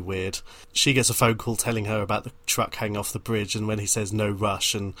got really weird. She gets a phone call telling her about the truck hanging off the bridge, and when he says no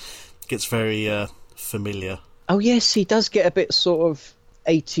rush, and gets very familiar. Oh yes, he does get a bit sort of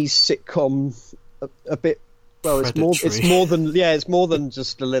 80s sitcom, a bit. Well, it's more than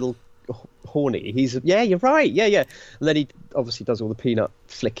just a little horny. You're right. Yeah. And then he obviously does all the peanut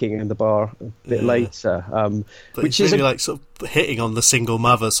flicking in the bar a bit later, which is really like sort of hitting on the single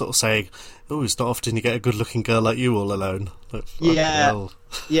mother, sort of saying, "Oh, it's not often you get a good-looking girl like you all alone." Like,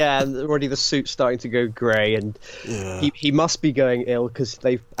 and already the suit's starting to go grey, and he must be going ill because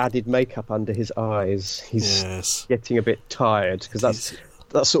they've added makeup under his eyes. He's getting a bit tired, because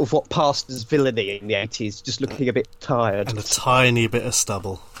that's sort of what passed as villainy in the 80s, just looking a bit tired. And a tiny bit of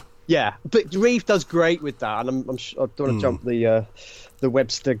stubble. Yeah, but Reeve does great with that, and I'm sure, I don't want to jump the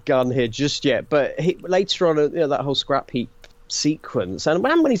Webster gun here just yet, but later on, that whole scrap heap sequence, and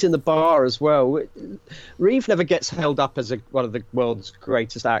when he's in the bar as well, Reeve never gets held up as one of the world's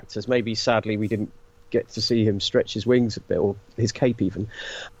greatest actors. Maybe, sadly, we didn't get to see him stretch his wings a bit, or his cape even,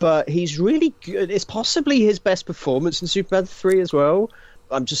 but he's really good. It's possibly his best performance in Superman 3 as well.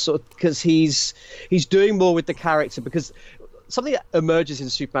 I'm just sort of, because he's doing more with the character, because something that emerges in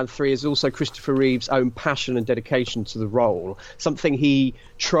Superman 3 is also Christopher Reeve's own passion and dedication to the role, something he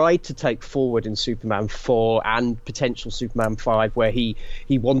tried to take forward in Superman 4 and potential Superman 5, where he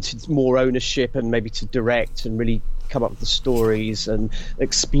wanted more ownership and maybe to direct and really come up with the stories and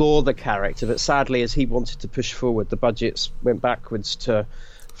explore the character. But sadly, as he wanted to push forward, the budgets went backwards to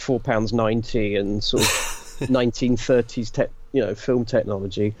 £4.90 and sort of 1930s film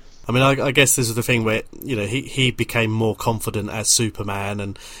technology. I mean, I guess this is the thing where, you know, he became more confident as Superman,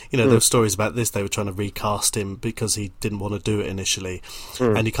 and, you know, there were stories about this, they were trying to recast him because he didn't want to do it initially.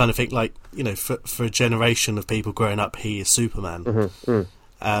 And you kind of think, like, you know, for a generation of people growing up, he is Superman.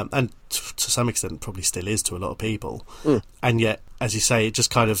 And to some extent probably still is to a lot of people. And yet, as you say, it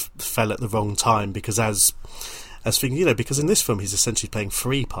just kind of fell at the wrong time, because as thinking, you know, because in this film he's essentially playing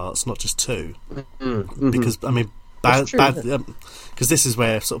 3 parts, not just 2. Because, I mean, because this is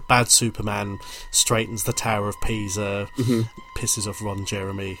where sort of bad Superman straightens the Tower of Pisa, pisses off Ron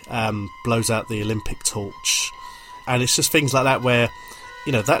Jeremy, blows out the Olympic torch, and it's just things like that where,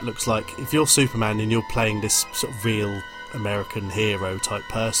 you know, that looks like, if you're Superman and you're playing this sort of real American hero type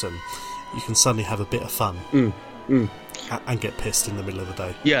person, you can suddenly have a bit of fun and get pissed in the middle of the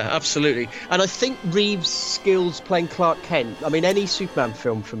day. Yeah, absolutely. And I think Reeves' skills playing Clark Kent, I mean, any Superman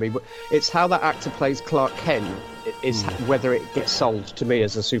film for me, it's how that actor plays Clark Kent is whether it gets sold to me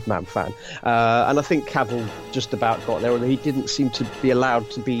as a Superman fan. And I think Cavill just about got there, although he didn't seem to be allowed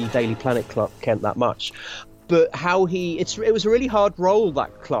to be Daily Planet Clark Kent that much. But how it was a really hard role,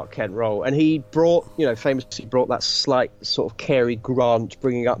 that Clark Kent role, and he famously brought that slight sort of Cary Grant,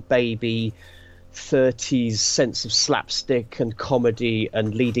 bringing up baby 30s sense of slapstick and comedy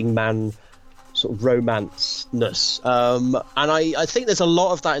and leading man sort of romance-ness. And I think there's a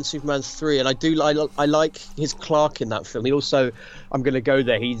lot of that in Superman 3, and I like his Clark in that film. He also, I'm going to go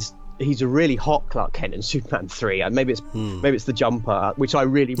there, he's a really hot Clark Kent in Superman 3, and maybe it's the jumper, which I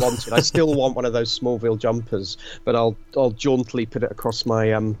really wanted. I still want one of those Smallville jumpers, but I'll jauntily put it across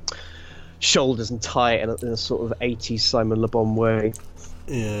my shoulders and tie it in a sort of 80s Simon Le Bon way.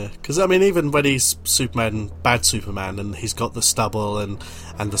 Yeah, because I mean, even when he's Superman, bad Superman, and he's got the stubble and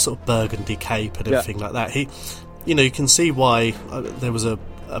the sort of burgundy cape and everything like that, you can see why there was a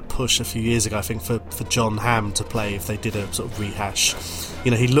push a few years ago, I think, for John Hamm to play, if they did a sort of rehash.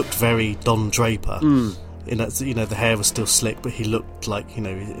 You know, he looked very Don Draper. In that, you know, the hair was still slick, but he looked like, you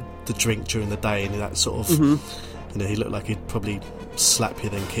know, the drink during the day, and that sort of, you know, he looked like he'd probably slap you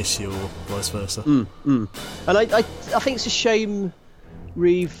then kiss you, or vice versa. And I think it's a shame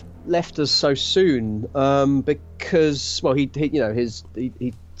Reeve left us so soon, because, well, he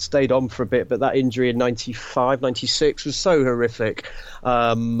stayed on for a bit, but that injury in 95, 96 was so horrific.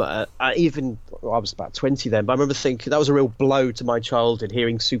 I was about 20 then, but I remember thinking that was a real blow to my childhood,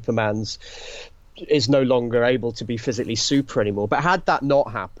 hearing Superman's is no longer able to be physically super anymore. But had that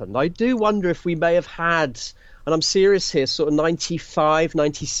not happened, I do wonder if we may have had, and I'm serious here, sort of 95,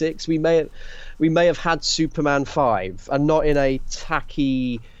 96, we may have had Superman 5, and not in a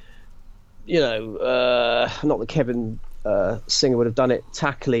tacky, not that Kevin Singer would have done it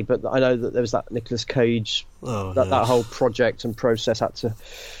tackily, but I know that there was that Nicolas Cage, that whole project and process had to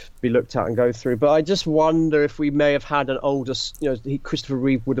be looked at and go through. But I just wonder if we may have had an older, Christopher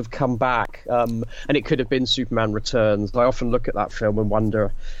Reeve would have come back, and it could have been Superman Returns. I often look at that film and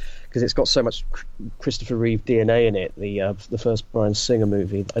wonder, because it's got so much Christopher Reeve DNA in it, the first Bryan Singer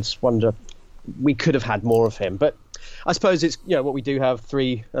movie. I just wonder, we could have had more of him. But I suppose it's, what we do have,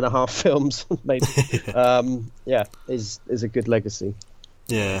 3.5 films, maybe. Is a good legacy.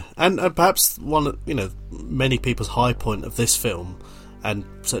 Yeah, and perhaps one, many people's high point of this film, and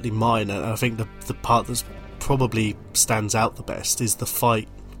certainly mine, and I think the part that probably stands out the best is the fight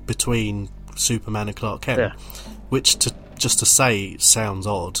between Superman and Clark Kent, which just to say sounds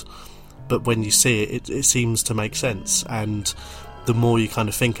odd, but when you see it seems to make sense. And the more you kind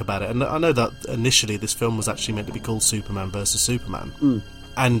of think about it, and I know that initially this film was actually meant to be called Superman versus Superman,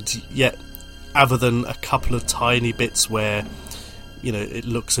 and yet, other than a couple of tiny bits where it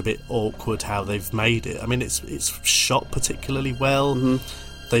looks a bit awkward how they've made it, I mean, it's shot particularly well.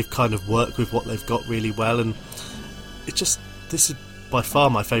 They've kind of worked with what they've got really well, and this is by far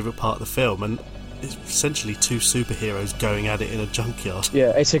my favourite part of the film, and it's essentially 2 superheroes going at it in a junkyard.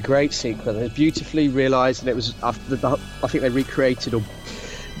 Yeah, it's a great sequence. It's beautifully realised, and it was I think they recreated or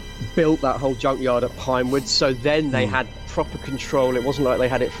built that whole junkyard at Pinewood, so then they had proper control. It wasn't like they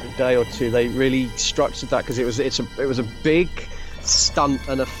had it for a day or two. They really structured that, because it was a big stunt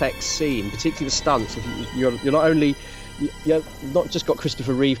and effects scene, particularly the stunts. You're not just got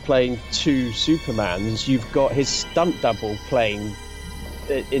Christopher Reeve playing 2 Supermans, you've got his stunt double playing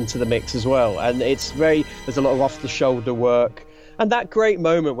into the mix as well, and there's a lot of off the shoulder work, and that great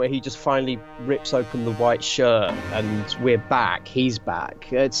moment where he just finally rips open the white shirt and he's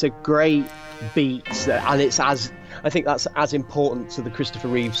back. It's a great beat, and I think that's as important to the Christopher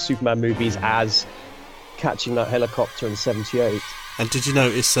Reeve Superman movies as catching that helicopter in '78. And did you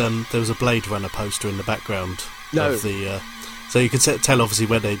notice there was a Blade Runner poster in the background? No. Of the so you could tell obviously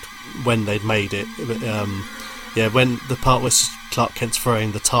when they'd made it. Yeah, when the part where Clark Kent's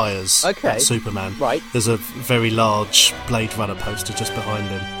throwing the tyres at Superman, right. There's a very large Blade Runner poster just behind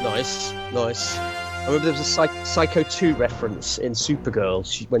him. Nice. I remember there was a Psycho 2 reference in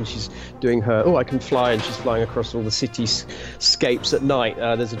Supergirl when she's doing her I can fly, and she's flying across all the cityscapes at night.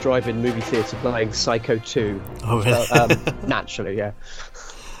 There's a drive-in movie theatre playing Psycho 2. Oh, really? Naturally, yeah.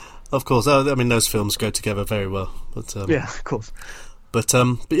 Of course. I mean, those films go together very well. But, yeah, of course. But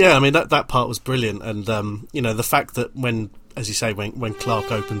yeah, I mean, that part was brilliant. And, the fact that when, as you say, when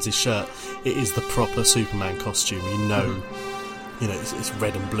Clark opens his shirt, it is the proper Superman costume. It's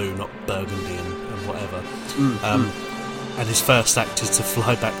red and blue, not burgundy and whatever. And his first act is to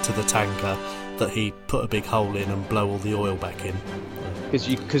fly back to the tanker that he put a big hole in and blow all the oil back in.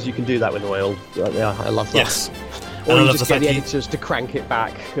 Because you can do that with oil. Yeah, I love that. Yes. Or you just get the editors to crank it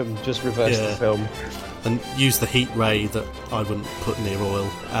back and just reverse the film. And use the heat ray that I wouldn't put near oil.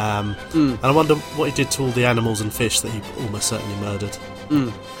 And I wonder what he did to all the animals and fish that he almost certainly murdered.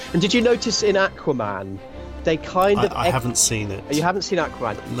 And did you notice in Aquaman, they kind of... I haven't seen it. You haven't seen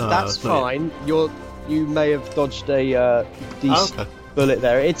Aquaman? No, that's fine. You may have dodged a decent bullet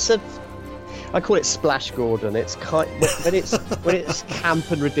there. I call it Splash Gordon. It's when it's camp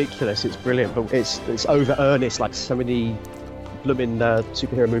and ridiculous, it's brilliant. But it's over earnest, like so many blooming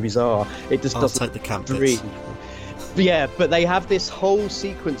superhero movies are. It just doesn't take the camp bits. Yeah, but they have this whole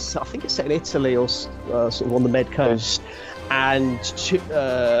sequence. I think it's set in Italy or sort of on the Med Coast, and some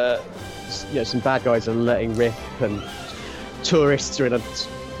bad guys are letting rip, and tourists are in a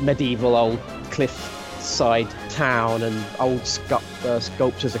medieval old cliffside town, and old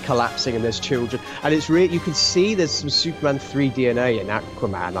sculptures are collapsing, and there's children, and it's really, you can see there's some Superman 3 DNA in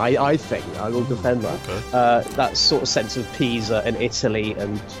Aquaman. I think I will defend that. Okay. That sort of sense of Pisa and Italy,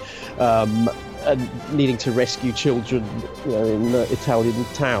 and needing to rescue children, in Italian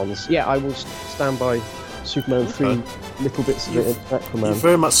towns. Yeah, I will stand by Superman 3 little bits of it in Aquaman. You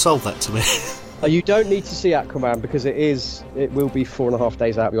very much sold that to me. You don't need to see Aquaman because it will be 4.5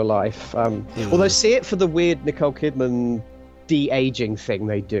 days out of your life. Although see it for the weird Nicole Kidman de-aging thing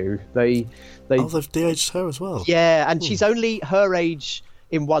they do. They've de-aged her as well. Yeah, and she's only her age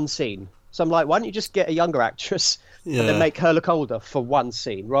in one scene. So I'm like, why don't you just get a younger actress and then make her look older for one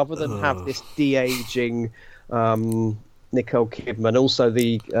scene, rather than have this de-aging Nicole Kidman. Also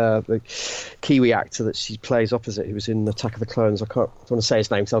the Kiwi actor that she plays opposite, who was in Attack of the Clones. I don't want to say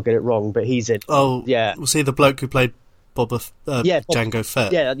his name because I'll get it wrong, but he's it. Oh, yeah. Was he the bloke who played Jango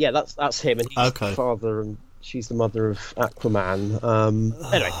Fett? Yeah, that's him, and he's the father, and she's the mother of Aquaman.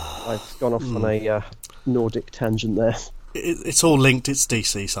 Anyway, I've gone off on a Nordic tangent there. It's all linked. It's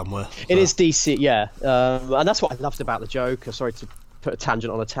DC somewhere. So. It is DC, yeah, and that's what I loved about the Joker. Sorry to put a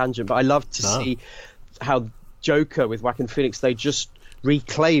tangent on a tangent, but I loved to see how Joker with Joaquin Phoenix, they just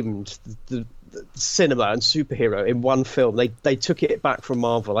reclaimed the cinema and superhero in one film. They took it back from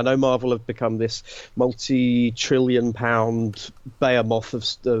Marvel. I know Marvel have become this multi-trillion-pound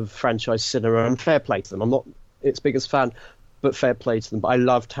behemoth of franchise cinema, and fair play to them. I'm not its biggest fan, but fair play to them. But I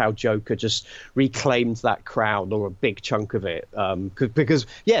loved how Joker just reclaimed that crown, or a big chunk of it. Because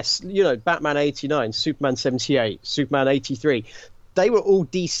yes, Batman 89, Superman 78, Superman 83. They were all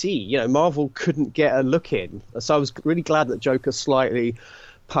DC. Marvel couldn't get a look in. So I was really glad that Joker slightly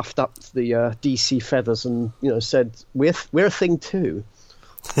puffed up the DC feathers and said we're a thing too.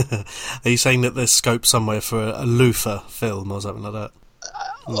 Are you saying that there's scope somewhere for a Luther film or something like that?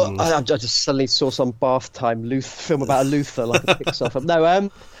 I just suddenly saw some bath time film about a Luther, like a Pixar film. No,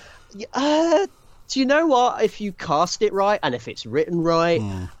 do you know what? If you cast it right, and if it's written right,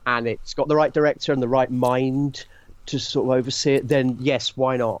 and it's got the right director and the right mind to sort of oversee it, then yes,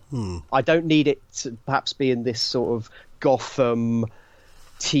 why not? I don't need it to perhaps be in this sort of Gotham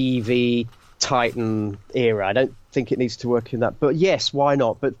TV Titan era. I don't think it needs to work in that, but yes, why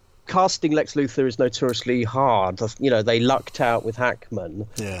not? But casting Lex Luthor is notoriously hard. They lucked out with Hackman,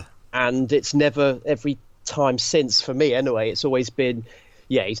 and it's never, every time since, for me anyway, it's always been,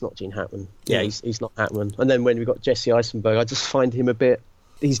 he's not Gene Hackman. He's not Hackman. And then when we got Jesse Eisenberg, I just find him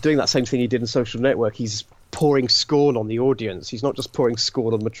he's doing that same thing he did in Social Network. He's pouring scorn on the audience. He's not just pouring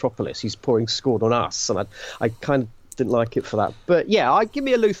scorn on Metropolis, he's pouring scorn on us, and I kind of didn't like it for that. But give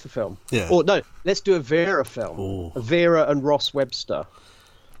me a Luthor film. Or no, let's do a Vera film. A Vera and Ross Webster,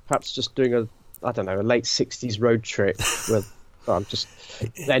 perhaps just doing a late 60s road trip where just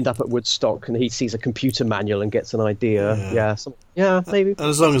end up at Woodstock and he sees a computer manual and gets an idea. Maybe. And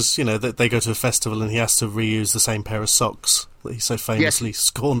as long as that they go to a festival and he has to reuse the same pair of socks that he so famously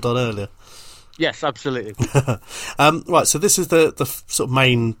scorned on earlier. Yes, absolutely. Right, so this is the sort of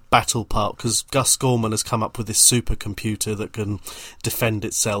main battle part, because Gus Gorman has come up with this supercomputer that can defend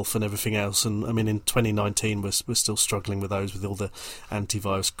itself and everything else. And I mean, in 2019, we're still struggling with those, with all the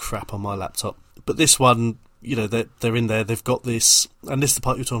antivirus crap on my laptop. But this one, you know, they're in there. They've got this, and this is the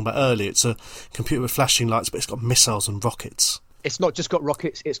part you were talking about earlier. It's a computer with flashing lights, but it's got missiles and rockets. It's not just got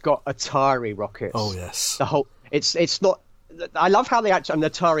rockets; it's got Atari rockets. Oh yes, the whole. It's not. I love how they actually. I mean,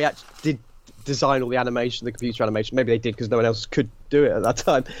 Atari actually did design all the animation, the computer animation. Maybe they did because no one else could do it at that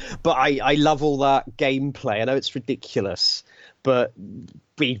time. But I love all that gameplay. I know it's ridiculous, but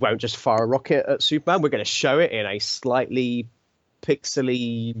we won't just fire a rocket at Superman. We're going to show it in a slightly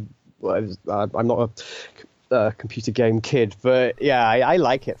pixely. I'm not a computer game kid, but yeah, I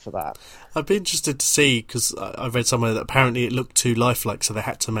like it for that. I'd be interested to see, because I read somewhere that apparently it looked too lifelike, so they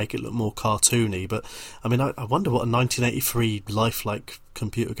had to make it look more cartoony. But I mean, I wonder what a 1983 lifelike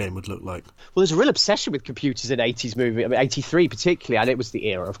computer game would look like. Well, there's a real obsession with computers in 80s movie. I mean, 83 particularly, and it was the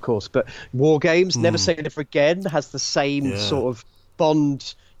era, of course. But War Games, Never Say Never Again, has the same sort of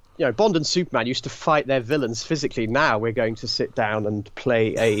Bond. You know, Bond and Superman used to fight their villains physically. Now we're going to sit down and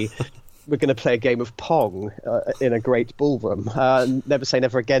play a. We're going to play a game of Pong in a great ballroom. Never Say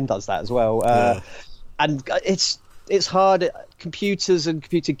Never Again does that as well. And it's hard. Computers and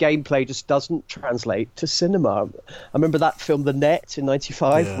computer gameplay just doesn't translate to cinema. I remember that film The Net in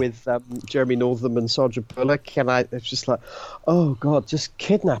 95 with Jeremy Northam and Sandra Bullock, and I was just like, oh God, just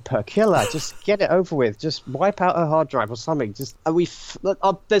kidnap her, kill her, just get it over with, just wipe out her hard drive or something.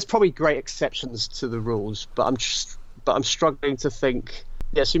 There's probably great exceptions to the rules, but I'm struggling to think.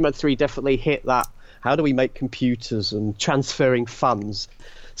 Yeah, Superman 3 definitely hit that. How do we make computers and transferring funds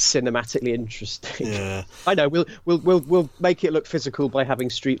cinematically interesting? Yeah, I know. We'll make it look physical by having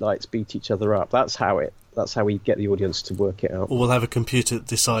streetlights beat each other up. That's how we get the audience to work it out. Or we'll have a computer that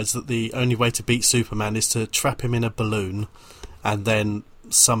decides that the only way to beat Superman is to trap him in a balloon, and then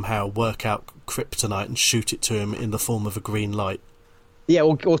somehow work out kryptonite and shoot it to him in the form of a green light. Yeah,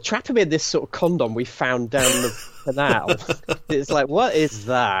 or trap him in this sort of condom we found down the canal. It's like, what is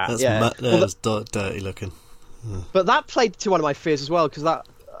that? That's dirty looking. But that played to one of my fears as well, because that,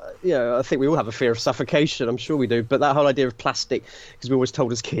 I think we all have a fear of suffocation. I'm sure we do. But that whole idea of plastic, because we always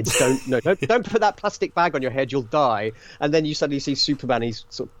told as kids, don't put that plastic bag on your head, you'll die. And then you suddenly see Superman, he's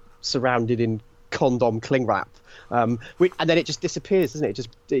sort of surrounded in condom cling wrap, and then it just disappears, doesn't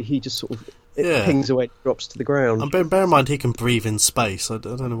it? He just sort of. It pings away, drops to the ground. And bear in mind, he can breathe in space. I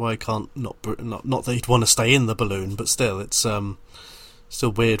don't know why he can't not that he'd want to stay in the balloon, but still, it's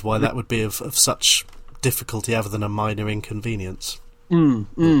still weird why that would be of such difficulty other than a minor inconvenience.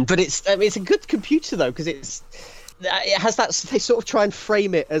 But it's a good computer though, because it has that. They sort of try and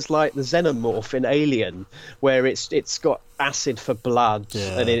frame it as like the Xenomorph in Alien, where it's got acid for blood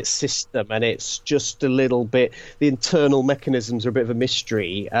and in its system, and it's just a little bit. The internal mechanisms are a bit of a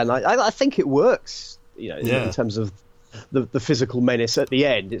mystery, and I think it works. In terms of the physical menace at the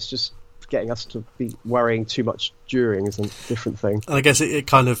end, it's just getting us to be worrying too much during is a different thing. And I guess it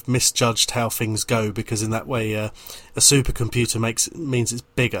kind of misjudged how things go, because in that way a supercomputer means it's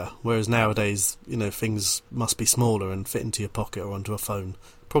bigger, whereas nowadays things must be smaller and fit into your pocket or onto a phone.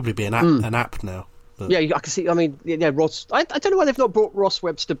 Probably be an app now. But... Yeah, I can see. I mean, Ross. I don't know why they've not brought Ross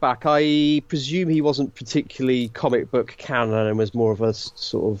Webster back. I presume he wasn't particularly comic book canon and was more of a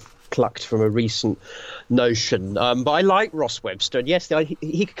sort of plucked from a recent notion, but I like Ross Webster, and yes,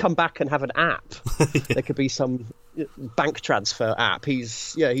 he could come back and have an app. There could be some bank transfer app.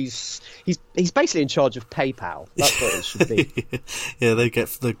 He's basically in charge of PayPal. That's what it should be. Yeah, they get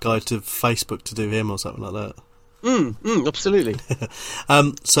the guy to Facebook to do him or something like that. Absolutely.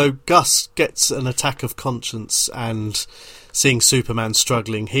 So Gus gets an attack of conscience, and seeing Superman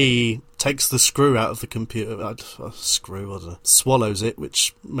struggling, he takes the screw out of the computer. Swallows it,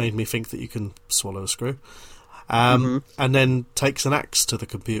 which made me think that you can swallow a screw. And then takes an axe to the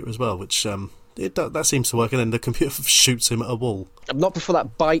computer as well, which that seems to work. And then the computer shoots him at a wall. Not before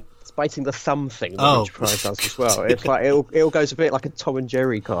that biting the thumb thing that Richard Pryor does as well. It's like it all goes a bit like a Tom and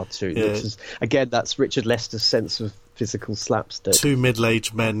Jerry cartoon. Yeah. Which is, again, that's Richard Lester's sense of physical slapstick. Two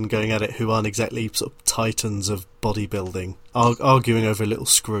middle-aged men going at it who aren't exactly sort of titans of bodybuilding, arguing over a little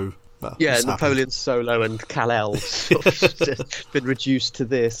screw. Well, Napoleon Solo and Kal-El been reduced to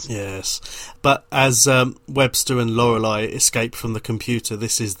this. Yes, but as Webster and Lorelei escape from the computer,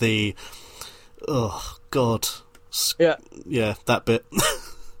 this is the that bit.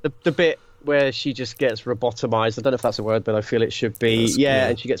 the bit where she just gets robotomized. I don't know if that's a word, but I feel it should be.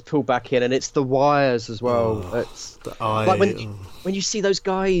 And she gets pulled back in, and it's the wires as well. It's the eye. Like when you see those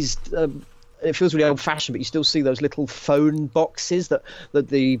guys it feels really old-fashioned, but you still see those little phone boxes that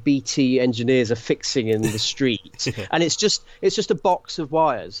the BT engineers are fixing in the street, and it's just a box of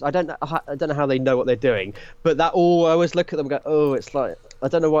wires. I don't know how they know what they're doing, but I always look at them and go, oh, it's like, I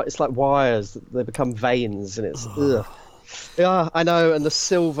don't know what, it's like wires. They become veins, and it's ugh. Yeah, I know. And the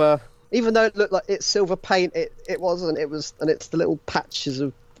silver, even though it looked like it's silver paint, it wasn't. It was, and it's the little patches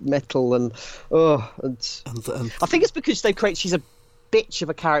of metal, and I think it's because she's a bitch of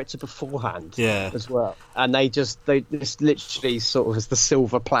a character beforehand, as well, and they just literally sort of as the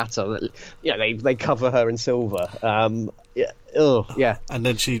silver platter that, they cover her in silver. And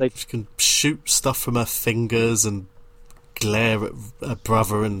then she can shoot stuff from her fingers and glare at her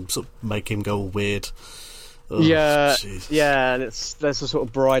brother and sort of make him go all weird. And there's a sort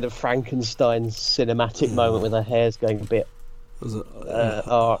of Bride of Frankenstein cinematic moment with her hair's going a bit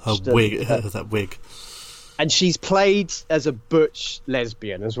arched. That wig. And she's played as a butch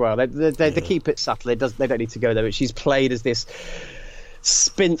lesbian as well. They keep it subtle. They don't need to go there. But she's played as this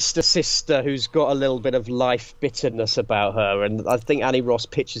spinster sister who's got a little bit of life bitterness about her, and I think Annie Ross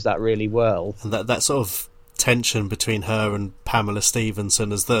pitches that really well. And that sort of tension between her and Pamela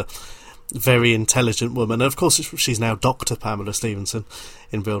Stephenson as the very intelligent woman. And of course, she's now Dr. Pamela Stephenson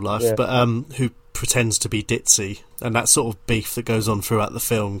in real life, but who pretends to be ditzy, and that sort of beef that goes on throughout the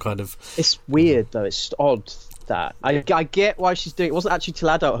film. Kind of, it's weird though. It's odd that I get why she's doing it. It wasn't actually till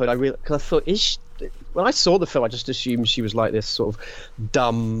adulthood because I thought, when I saw the film, I just assumed she was like this sort of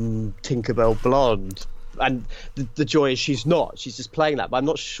dumb Tinkerbell blonde. And the joy is she's not. She's just playing that. But I'm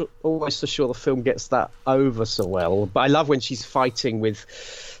not always so sure the film gets that over so well. But I love when she's fighting with,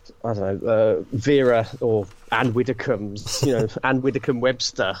 I don't know, Vera or Anne Widdecombe's, Anne Widdecombe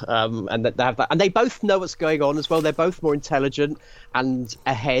Webster, and they have that. And they both know what's going on as well. They're both more intelligent and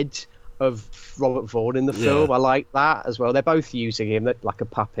ahead of Robert Vaughn in the film. I like that as well. They're both using him like a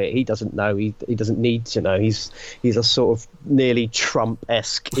puppet. He doesn't know. He doesn't need to know. He's a sort of nearly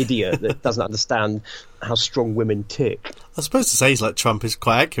Trump-esque idiot that doesn't understand how strong women tick. I suppose to say he's like Trump is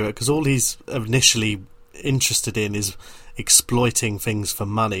quite accurate, because all he's initially interested in is exploiting things for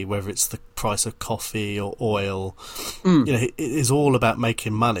money, whether it's the price of coffee or oil. It is all about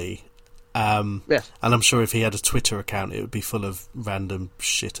making money. And I'm sure if he had a Twitter account, it would be full of random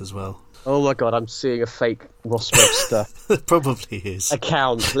shit as well. Oh my god, I'm seeing a fake Ross Webster. Probably is.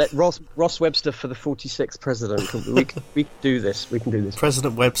 Account. Let Ross Webster for the 46th president. We can do this. We can do this.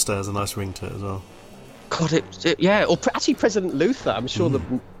 President Webster has a nice ring to it as well. God, or actually President Luther. I'm sure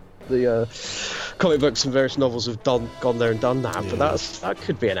the comic books and various novels have gone there and done that, but that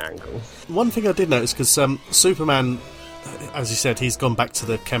could be an angle. One thing I did notice, because Superman, as you said, he's gone back to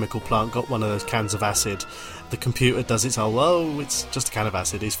the chemical plant, got one of those cans of acid. The computer does its whole, it's just a can of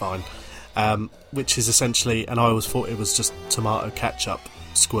acid, he's fine. Which is essentially, and I always thought it was just tomato ketchup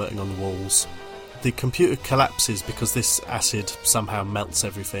squirting on the walls. The computer collapses because this acid somehow melts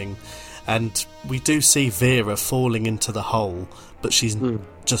everything, and we do see Vera falling into the hole, but she's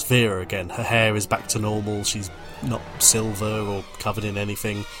just Vera again. Her hair is back to normal, she's not silver or covered in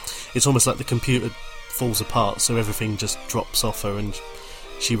anything. It's almost like the computer falls apart, so everything just drops off her and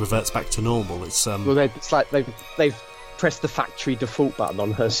she reverts back to normal. It's it's like they've pressed the factory default button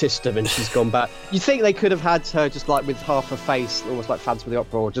on her system and she's gone back. You think they could have had her just like with half her face, almost like Phantom of the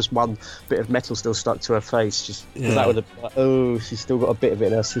Opera, or just one bit of metal still stuck to her face, just because that would have like, she's still got a bit of it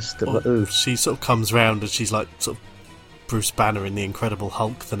in her system. She sort of comes round and she's like sort of Bruce Banner in The Incredible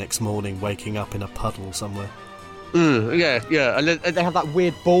Hulk the next morning, waking up in a puddle somewhere. And they have that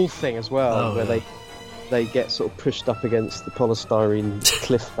weird ball thing as well, where they get sort of pushed up against the polystyrene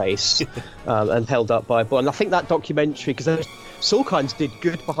cliff face and held up by a ball. And I think that documentary, because Sorkinds did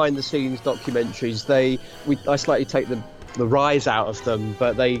good behind the scenes documentaries. I slightly take the rise out of them,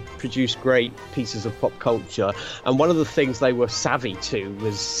 but they produced great pieces of pop culture. And one of the things they were savvy to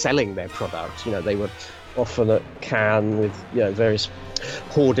was selling their product. They were often at Cannes with various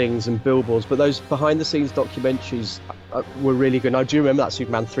hoardings and billboards, but those behind the scenes documentaries were really good. And I do remember that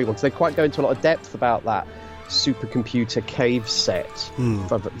Superman 3 one, because they quite go into a lot of depth about that supercomputer cave set,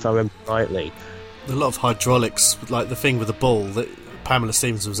 if I remember rightly. A lot of hydraulics, like the thing with the ball, that Pamela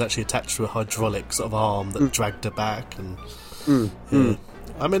Stephenson was actually attached to a hydraulic sort of arm that dragged her back. And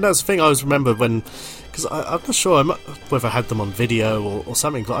I mean, that's the thing I always remember when, because I'm not sure whether I had them on video or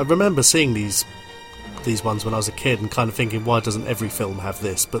something, but I remember seeing these ones when I was a kid and kind of thinking, why doesn't every film have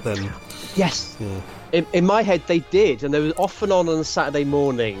this? But then in my head they did, and they were often on a Saturday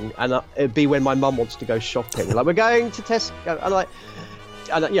morning, and it'd be when my mum wants to go shopping, like, we're going to Tesco, and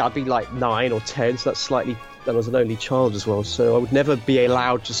I'd be like 9 or 10, so that's slightly. And I was an only child as well, so I would never be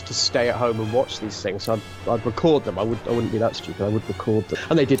allowed just to stay at home and watch these things. So I'd record them. I wouldn't be that stupid. I would record them.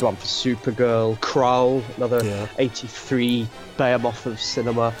 And they did one for Supergirl, Krull, another 83 behemoth of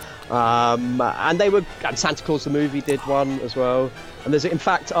cinema. And Santa Claus the movie did one as well. And there's, in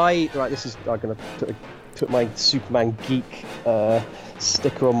fact, I'm going to put my Superman geek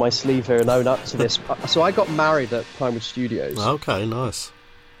sticker on my sleeve here and own up to this. So I got married at Pinewood Studios. Okay, nice.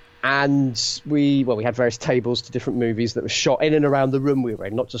 And we had various tables to different movies that were shot in and around the room we were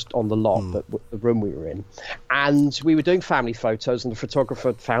in, not just on the lot, but the room we were in. And we were doing family photos, and the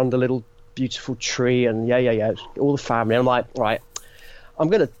photographer found a little beautiful tree, and all the family. I'm like, right,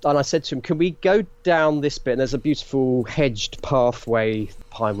 and I said to him, can we go down this bit? And there's a beautiful hedged pathway,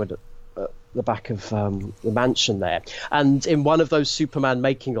 Pinewood, the back of the mansion there, and in one of those Superman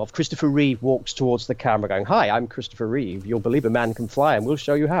making of, Christopher Reeve walks towards the camera going, "Hi, I'm Christopher Reeve. You'll believe a man can fly, and we'll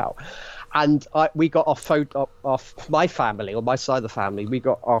show you how." And we got our photo off my family, or my side of the family. We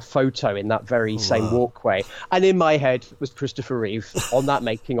got our photo in that very same walkway. And in my head was Christopher Reeve on that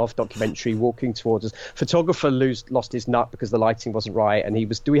making of documentary walking towards us. Photographer lost his nut because the lighting wasn't right. And he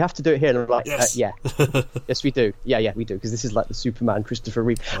was, do we have to do it here? And I'm like, yes. Yeah. Yes, we do. Yeah, we do. Because this is like the Superman Christopher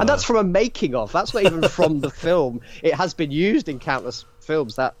Reeve. And that's from a making of. That's not even from the film. It has been used in countless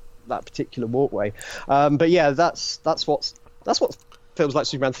films, that particular walkway. But yeah, that's what films like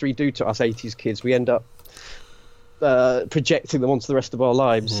Superman 3 do to us 80s kids. We end up projecting them onto the rest of our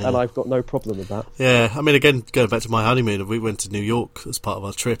lives, and I've got no problem with that. Yeah, I mean, again, going back to my honeymoon, we went to New York as part of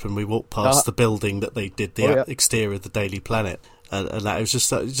our trip, and we walked past the building that they did the exterior of the Daily Planet, and that it was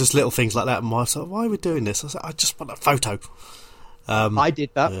just little things like that. And my wife said, "Why are we doing this?" I said, "I just want a photo." I did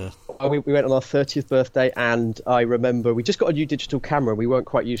that. Yeah. We went on our 30th birthday, and I remember we just got a new digital camera. We weren't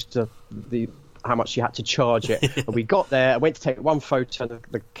quite used to how much you had to charge it. And we got there, I went to take one photo, and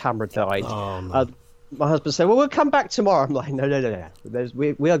the camera died. Oh, no. My husband said, "Well, we'll come back tomorrow." I'm like, no.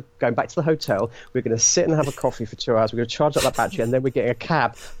 We are going back to the hotel. We're going to sit and have a coffee for 2 hours. We're going to charge up that battery, and then we're getting a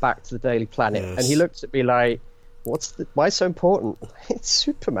cab back to the Daily Planet. Yes. And he looked at me like, why so important? It's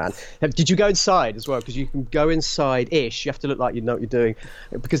Superman. Did you go inside as well? Because you can go inside-ish. You have to look like you know what you're doing.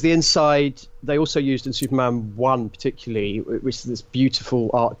 Because the inside, they also used in Superman 1 particularly, which is this beautiful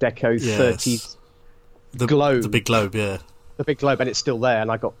Art Deco 30s globe. The big globe, yeah. The big globe, and it's still there.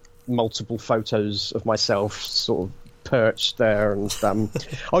 And I got multiple photos of myself sort of perched there. And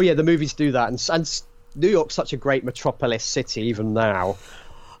the movies do that. And New York's such a great metropolis city even now.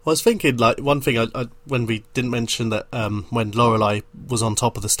 I was thinking, like, one thing when we didn't mention that when Lorelei was on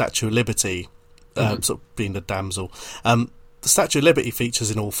top of the Statue of Liberty, sort of being the damsel, the Statue of Liberty features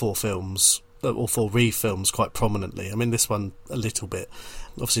in all four films, all four Reeve films, quite prominently. I mean, this one a little bit.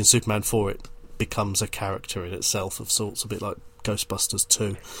 Obviously, in Superman 4, it becomes a character in itself of sorts, a bit like Ghostbusters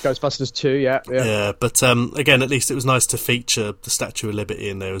 2. Ghostbusters 2, yeah. Yeah, but again, at least it was nice to feature the Statue of Liberty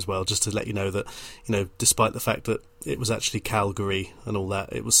in there as well, just to let you know that, despite the fact that it was actually Calgary and all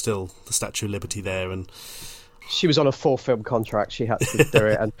that, it was still the Statue of Liberty there. And she was on a 4-film contract. She had to do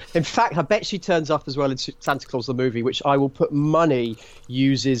it. And in fact, I bet she turns up as well in Santa Claus the movie, which I will put money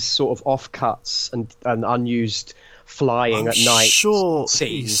uses sort of offcuts and unused flying at night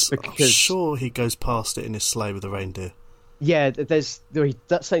scenes. I'm sure he goes past it in his sleigh with a reindeer. Yeah, that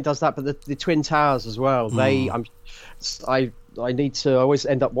certainly does that, but the Twin Towers as well. I always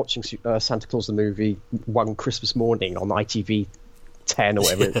end up watching Santa Claus the movie one Christmas morning on ITV 10 or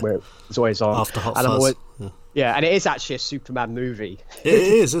whatever, where it's always on. After Hot Fuzz. And it is actually a Superman movie. It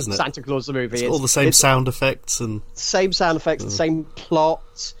is, isn't it? Santa Claus the movie. It's got all the same sound effects. The same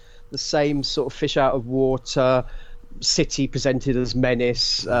plot, the same sort of fish out of water, city presented as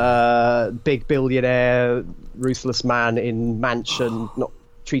menace, big billionaire, ruthless man in mansion, not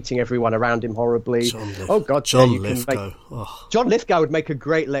treating everyone around him horribly. John Lithgow. John Lithgow would make a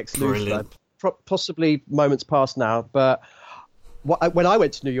great Lex Luthor. Possibly moments past now, but when I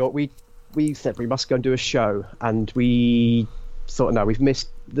went to New York, we said we must go and do a show, and we thought, no, we've missed.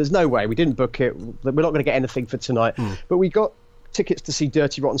 There's no way. We didn't book it. We're not going to get anything for tonight. But we got tickets to see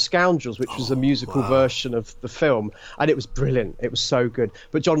Dirty Rotten Scoundrels, which was a musical version of the film, and it was brilliant. It was so good.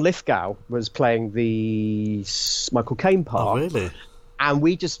 But John Lithgow was playing the Michael Caine part. Oh, really? And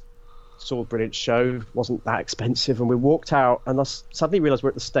we just saw a brilliant show. Wasn't that expensive, and we walked out, and I suddenly realised we're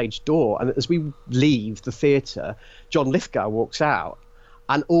at the stage door, and as we leave the theatre, John Lithgow walks out,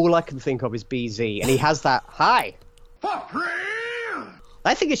 and all I can think of is BZ, and he has that, "Hi. Fuck real.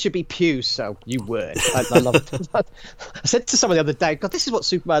 I think it should be Pew, so you would." I love it. I said to someone the other day, God, this is what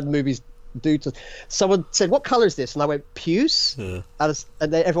Superman movies dude. Someone said, "What colour is this?" And I went, "Puce." Yeah.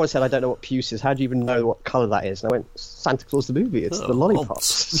 And then everyone said, "I don't know what puce is. How do you even know what colour that is?" And I went, "Santa Claus the movie. It's the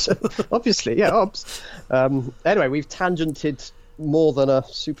lollipops." Obviously, yeah, obs. Anyway, we've tangented more than a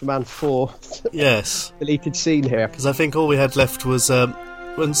Superman 4 Yes. deleted scene here. Because I think all we had left was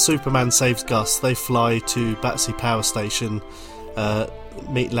when Superman saves Gus, they fly to Battersea Power Station,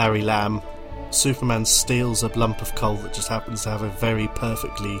 meet Larry Lamb. Superman steals a lump of coal that just happens to have a very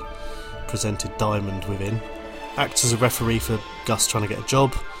perfectly presented diamond within. Acts as a referee for Gus trying to get a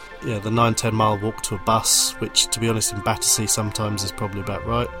job. Yeah, the 9-10 mile walk to a bus, which, to be honest, in Battersea sometimes is probably about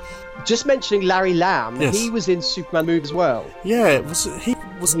right. Just mentioning Larry Lamb, Yes. he was in Superman movie as well. Yeah,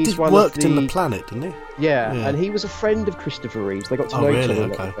 He's one of worked in the- the Planet, didn't he? Yeah, Yeah. and he was a friend of Christopher Reeves. They got to Oh, know each really? other a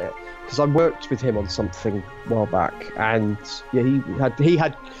little Okay. bit. Because I worked with him on something a while back, and yeah, he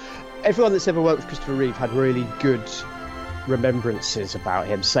had everyone that's ever worked with Christopher Reeve had really good remembrances about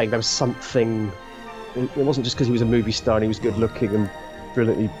him, saying there was something. It wasn't just because he was a movie star and he was good looking and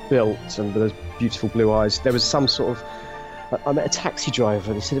brilliantly built and with those beautiful blue eyes. There was some sort of. I met a taxi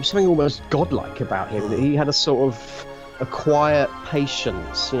driver and he said there was something almost godlike about him. That he had a sort of a quiet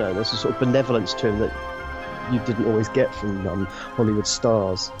patience, there's a sort of benevolence to him that you didn't always get from Hollywood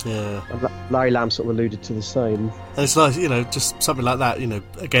stars. Yeah. And Larry Lamb sort of alluded to the same. And it's nice, just something like that,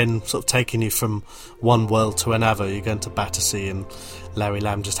 again, sort of taking you from one world to another. You're going to Battersea and Larry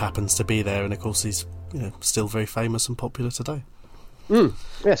Lamb just happens to be there, and of course he's, still very famous and popular today.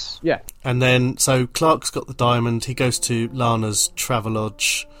 Yes, yeah. And then, so Clark's got the diamond, he goes to Lana's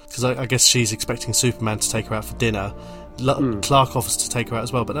Travelodge, because I guess she's expecting Superman to take her out for dinner. Clark offers to take her out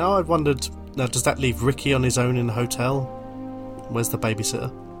as well, but now I've wondered, does that leave Ricky on his own in the hotel? Where's the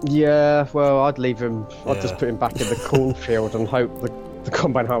babysitter? Yeah, well, I'd leave him. I'd Yeah. just put him back in the cornfield and hope the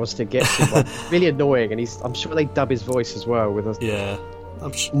combine harvester gets him. Really annoying, and I'm sure they dub his voice as well with a Yeah.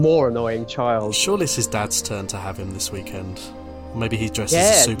 more annoying child. Surely it's his dad's turn to have him this weekend. Maybe he dresses Yeah.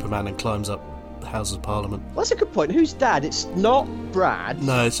 as Superman and climbs up the Houses of Parliament. Well, that's a good point. Who's dad? It's not Brad.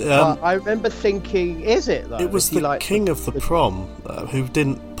 No, it's, but I remember thinking, is it though? it was Is he the king of the prom who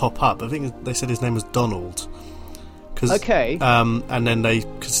didn't pop up. I think they said his name was Donald. Okay. And then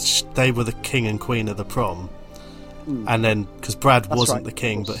because they were the king and queen of the prom. And then, because Brad wasn't right, the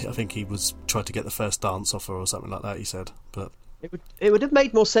king, of course. but I think he was trying to get the first dance off her or something like that, he said. But It would have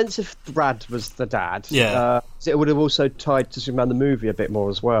made more sense if Brad was the dad. Yeah. It would have also tied to Superman the movie a bit more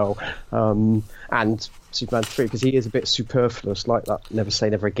as well. And Superman 3, because he is a bit superfluous, like that Never Say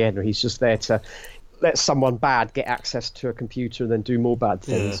Never Again, where he's just there to let someone bad get access to a computer and then do more bad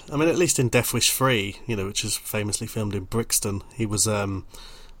yeah, things. I mean, at least in Death Wish 3, which is famously filmed in Brixton, he was the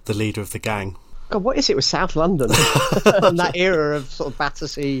leader of the gang. God, what is it with South London and that era of sort of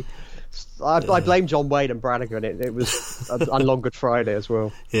Battersea? I blame John Wayne and Brannigan. It was on Long Good Friday as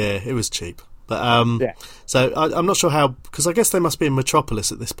well. Yeah, it was cheap. But Yeah. So I'm not sure how, because I guess they must be in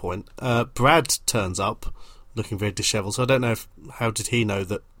Metropolis at this point. Brad turns up looking very dishevelled, so I don't know how did he know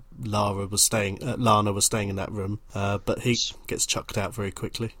that Lana was staying in that room, but he gets chucked out very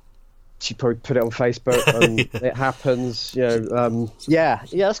quickly. She probably put it on Facebook and it happens. Yeah,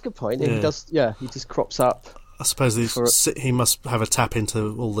 that's a good point. Yeah. He does. Yeah, he just crops up. I suppose he must have a tap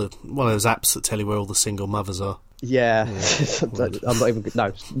into one of those apps that tell you where all the single mothers are. Yeah. I'm not even.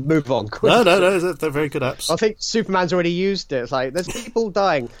 No, move on. No, they're very good apps. I think Superman's already used it. It's like there's people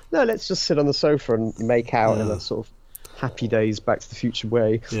dying. No, let's just sit on the sofa and make out in a sort of Happy Days, Back to the Future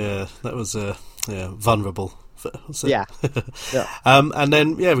way. Yeah, that was vulnerable. So, Yeah. And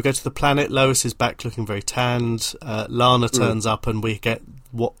then we go to the planet. Lois is back looking very tanned. Lana turns up and we get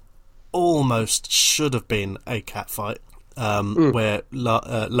what almost should have been a cat fight, where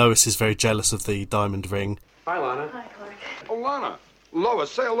Lois is very jealous of the diamond ring. Hi, Lana. Hi, Clark. Oh, Lana.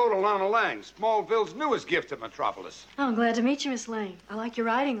 Lois, say hello to Lana Lang, Smallville's newest gift to Metropolis. Oh, I'm glad to meet you, Miss Lane. I like your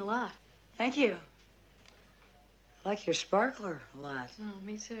writing a lot. Thank you. I like your sparkler a lot. Oh,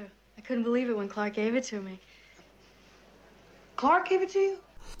 me too. I couldn't believe it when Clark gave it to me. Clark gave it to you?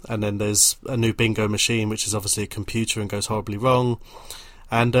 And then there's a new bingo machine, which is obviously a computer and goes horribly wrong.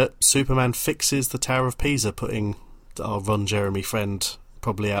 And Superman fixes the Tower of Pisa, putting our Ron Jeremy friend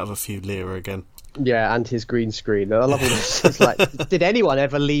probably out of a few lira again. Yeah, and his green screen. I love all this. It's like, did anyone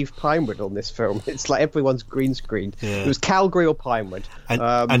ever leave Pinewood on this film? It's like everyone's green screened. Yeah. It was Calgary or Pinewood.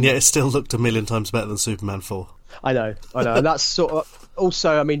 And yet it still looked a million times better than Superman 4. I know. And that's sort of...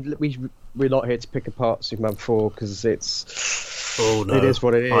 Also, I mean, we're not here to pick apart Superman 4 because it's... Oh, no. It is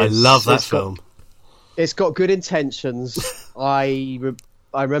what it is. I love that film. It's got good intentions. I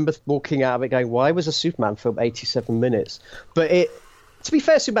remember walking out of it going, why was a Superman film 87 minutes? But to be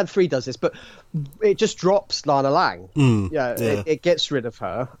fair, Superman 3 does this, but it just drops Lana Lang. It gets rid of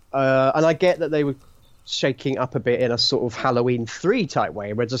her. And I get that they were shaking up a bit in a sort of Halloween 3 type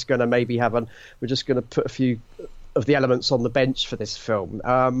way. We're just going to we're just going to put a few of the elements on the bench for this film.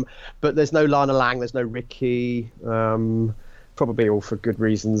 But there's no Lana Lang, there's no Ricky, probably all for good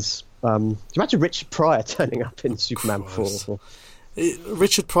reasons. Do you imagine Richard Pryor turning up in Superman 4?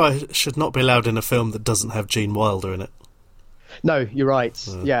 Richard Pryor should not be allowed in a film that doesn't have Gene Wilder in it. No, you're right.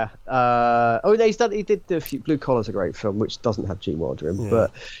 Yeah. He did do a few. Blue Collar's a great film, which doesn't have Gene Wilder in.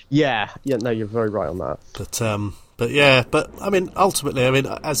 But no, you're very right on that. But I mean, ultimately,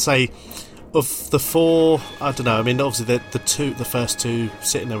 I'd say of the 4, I don't know. I mean, obviously the first 2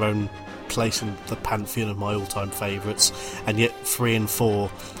 sit in their own place in the pantheon of my all-time favourites, and yet 3 and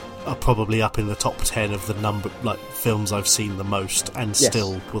 4 are probably up in the top 10 of the films I've seen the most, and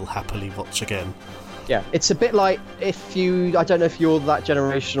still will happily watch again. Yeah, it's a bit like I don't know if you're that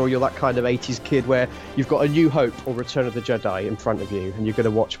generation or you're that kind of 80s kid where you've got A New Hope or Return of the Jedi in front of you and you're going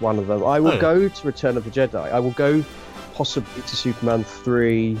to watch one of them. I will go to Return of the Jedi. I will go possibly to Superman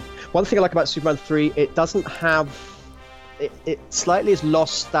 3. One thing I like about Superman 3, it doesn't have... It slightly has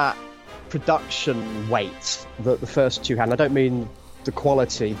lost that production weight that the first 2 had. And I don't mean the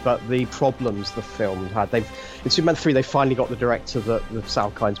quality, but the problems the film had. In Superman 3, they finally got the director that the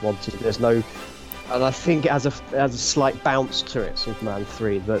Salkinds wanted. There's no... And I think it has a slight bounce to it, Superman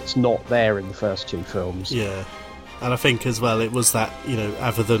 3, that's not there in the first 2 films. Yeah. And I think as well, it was that,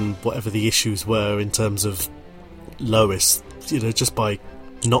 other than whatever the issues were in terms of Lois, just by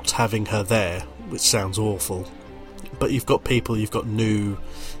not having her there, which sounds awful, but you've got new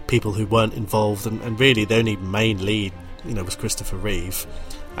people who weren't involved, and really the only main lead, was Christopher Reeve,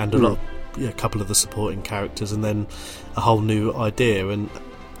 and a couple of the supporting characters, and then a whole new idea, and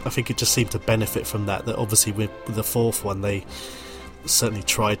I think it just seemed to benefit from that obviously with the 4th one they certainly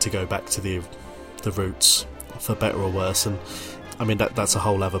tried to go back to the roots, for better or worse, and I mean that's a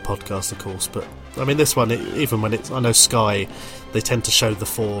whole other podcast of course, but I mean this one, even when I know Sky, they tend to show the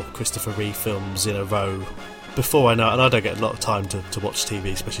 4 Christopher Reeve films in a row before I know, and I don't get a lot of time to watch TV,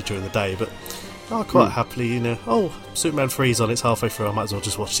 especially during the day, but I quite happily, Superman 3's on, it's halfway through, I might as well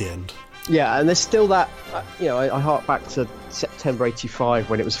just watch the end. Yeah, and there's still that, I hark back to September 85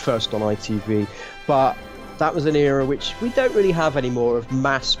 when it was first on ITV, but that was an era which we don't really have anymore of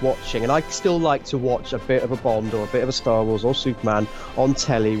mass watching, and I still like to watch a bit of a Bond or a bit of a Star Wars or Superman on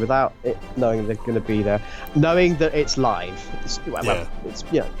telly without it knowing they're going to be there, knowing that it's live.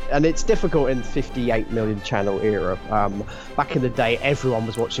 And it's difficult in the 58 million channel era. Back in the day, everyone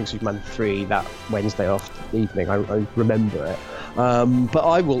was watching Superman 3 that Wednesday evening. I remember it. But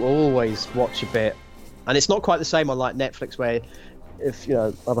I will always watch a bit, and it's not quite the same on like Netflix where if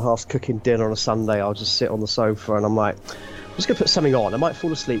other half's cooking dinner on a Sunday, I'll just sit on the sofa and I'm like, I'm just gonna put something on. I might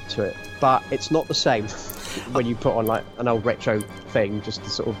fall asleep to it, but it's not the same when you put on like an old retro thing just to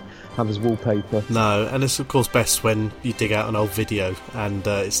sort of have as wallpaper. No, and it's of course best when you dig out an old video and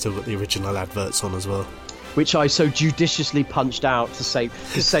it's still got the original adverts on as well, which I so judiciously punched out to save,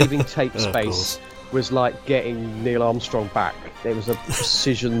 because saving tape space was like getting Neil Armstrong back. It was a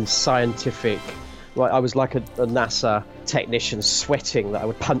precision scientific, I was like a NASA technician sweating that I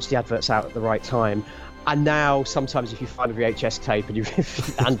would punch the adverts out at the right time. And now sometimes if you find a VHS tape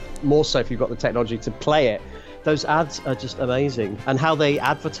and more so if you've got the technology to play it, those ads are just amazing. And how they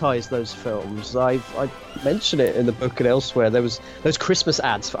advertise those films, I mention it in the book and elsewhere. There was those Christmas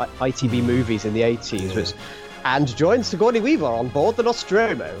ads for ITV movies in the 80s, which, and join Sigourney Weaver on board the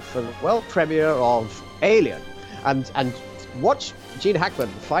Nostromo for the world premiere of Alien, and watch Gene Hackman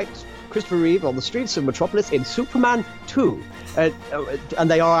fight Christopher Reeve on the streets of Metropolis in Superman 2. And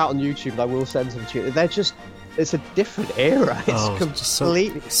they are out on YouTube, and I will send them to you. It's a different era. It's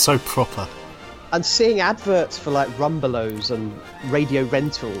completely... so proper. And seeing adverts for like Rumbelows and radio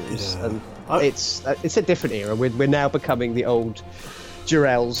rentals, and it's a different era. We're now becoming the old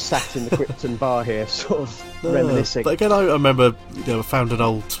Jarrells sat in the Krypton bar here, sort of reminiscing. But again, I remember, I found an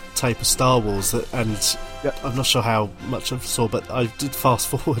old tape of Star Wars, and I'm not sure how much I saw, but I did fast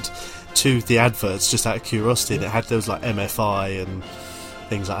forward to the adverts just out of curiosity, and it had those like MFI and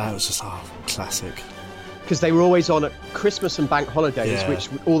things like that. It was just classic. Because they were always on at Christmas and bank holidays, which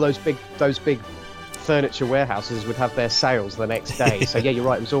all those big furniture warehouses would have their sales the next day. So you're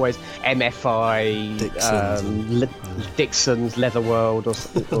right, it was always MFI, Dixon's, Leatherworld or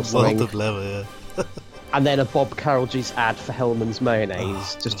something. World of Leather, yeah. And then a Bob Carolgees ad for Hellman's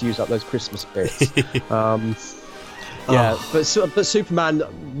mayonnaise, just to use up those Christmas bits. But Superman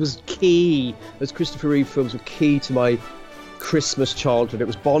was key. Those Christopher Reeve films were key to my Christmas childhood. It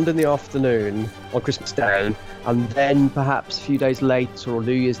was Bond in the afternoon on Christmas Day, and then perhaps a few days later or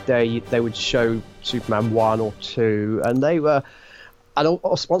New Year's Day they would show Superman 1 or 2, and they were. And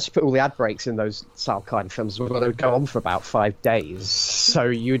once you put all the ad breaks in those Salkind films, well, they would go on for about 5 days. So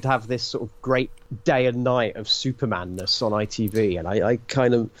you'd have this sort of great day and night of Supermanness on ITV, and I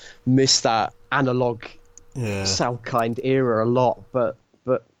kind of miss that analog Salkind era a lot. But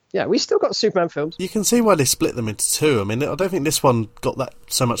yeah, we still got Superman films. You can see why they split them into two. I mean, I don't think this one got that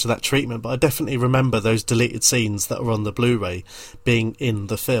so much of that treatment, but I definitely remember those deleted scenes that were on the Blu-ray being in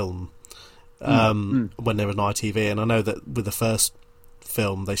the film when they were on ITV. And I know that with the first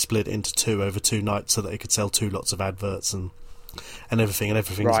film they split it into two over 2 nights so that they could sell 2 lots of adverts and everything's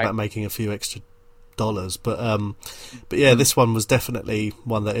about making a few extra dollars, but yeah, this one was definitely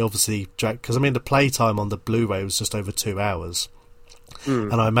one that obviously dragged, because I mean the playtime on the Blu-ray was just over 2 hours,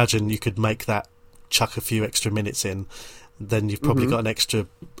 and I imagine you could make that, chuck a few extra minutes in, then you've probably got an extra, I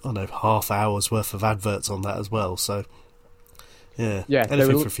don't know, half hour's worth of adverts on that as well. So yeah,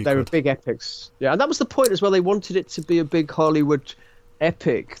 they were big epics. Yeah, and that was the point as well. They wanted it to be a big Hollywood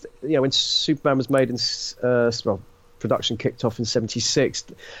epic. You know, when Superman was made in production kicked off in 1976,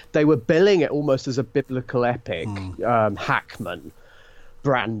 they were billing it almost as a biblical epic. Hackman,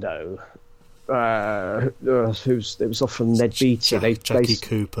 Brando, it was often Ned Beatty, Jackie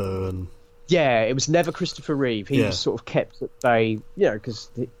Cooper, and it was never Christopher Reeve. He was sort of kept at bay,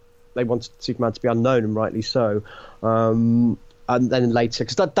 because they wanted Superman to be unknown, and rightly so. And then later,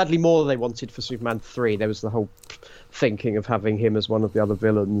 because Dudley Moore they wanted for Superman 3, there was the whole thinking of having him as one of the other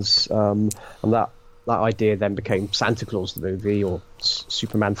villains, and that idea then became Santa Claus the movie, or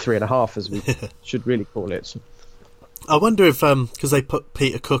Superman 3.5 as we should really call it. So, I wonder if, because they put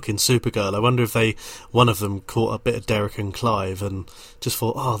Peter Cook in Supergirl, I wonder if one of them caught a bit of Derek and Clive and just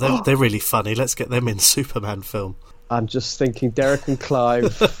thought, they're really funny, let's get them in Superman film. I'm just thinking Derek and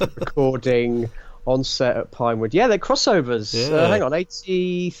Clive recording on set at Pinewood. Yeah, they're crossovers. Hang on,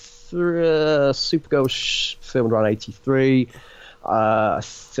 83, Supergirl filmed around 83. I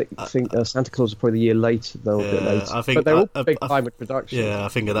think Santa Claus was probably the year later, though, a bit later. But they're all big Pinewood productions. Yeah, I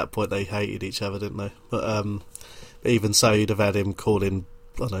think at that point they hated each other, didn't they? But even so, you'd have had him calling,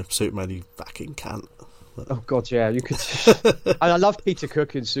 I don't know, Superman, you fucking cunt. Oh God, yeah, you could. I love Peter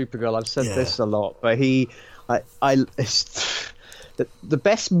Cook in Supergirl. I've said this a lot, but the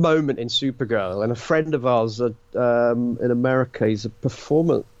best moment in Supergirl, and a friend of ours in America, he's a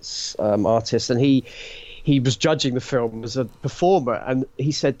performance artist, and he was judging the film as a performer, and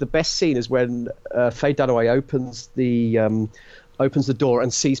he said the best scene is when Faye Dunaway opens the door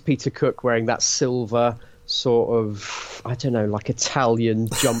and sees Peter Cook wearing that silver sort of, I don't know, like Italian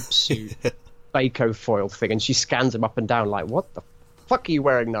jumpsuit Baco foil thing, and she scans him up and down like, what the fuck are you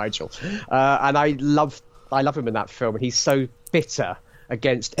wearing, Nigel? And I love him in that film, and he's so bitter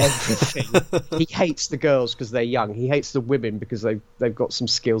against everything. He hates the girls because they're young. He hates the women because they've got some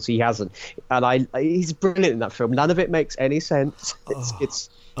skills he hasn't. And he's brilliant in that film. None of it makes any sense. It's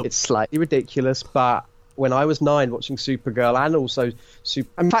slightly ridiculous. But when I was 9 watching Supergirl, and also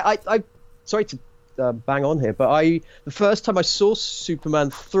in fact, I sorry to bang on here, but the first time I saw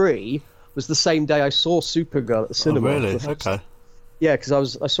Superman 3 was the same day I saw Supergirl at the cinema. Oh, really? Okay. Yeah,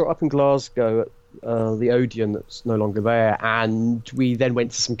 because I saw it up in Glasgow at the Odeon that's no longer there, and we then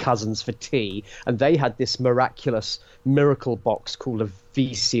went to some cousins for tea, and they had this miraculous miracle box called a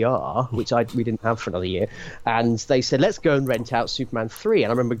VCR, which we didn't have for another year, and they said, let's go and rent out Superman 3,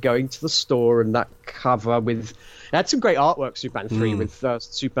 and I remember going to the store, and that cover it had some great artwork, Superman 3, with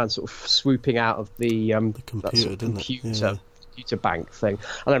Superman sort of swooping out of the computer bank thing.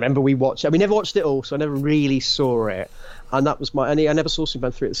 And I remember we never watched it all, so I never really saw it, and that was I never saw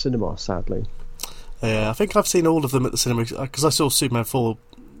Superman 3 at the cinema, sadly. Yeah, I think I've seen all of them at the cinema, because I saw Superman 4,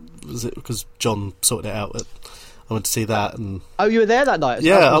 was it because John sorted it out? I went to see that. And oh, you were there that night?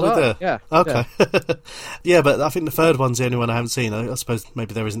 I was there. Yeah. Okay. Yeah, but I think the third one's the only one I haven't seen. I suppose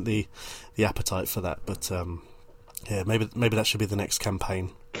maybe there isn't the appetite for that, but yeah, maybe that should be the next campaign.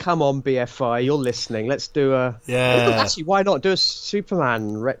 Come on, BFI, you're listening. Let's do Actually, why not do a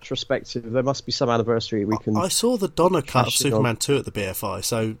Superman retrospective? There must be some anniversary we can. I saw the Donner cut of Superman 2 at the BFI,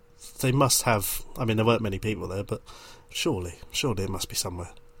 so they must have. I mean, there weren't many people there, but surely it must be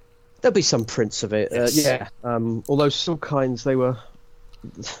somewhere. There'll be some prints of it. Yes. Although some kinds they were.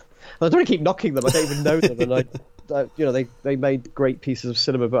 I don't want to keep knocking them. I don't even know them, and they made great pieces of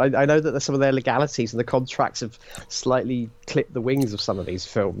cinema. But I know that some of their legalities and the contracts have slightly clipped the wings of some of these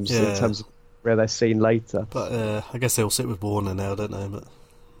films in terms of where they're seen later. But I guess they all sit with Warner now, don't they? But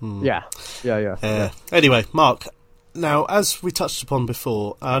Yeah. Anyway, Mark, Now, as we touched upon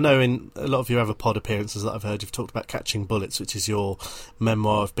before, I know in a lot of your other pod appearances that I've heard, you've talked about Catching Bullets, which is your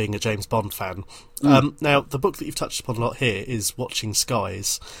memoir of being a James Bond fan. Now, the book that you've touched upon a lot here is Watching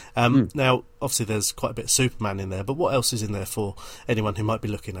Skies. Now, obviously there's quite a bit of Superman in there, but what else is in there for anyone who might be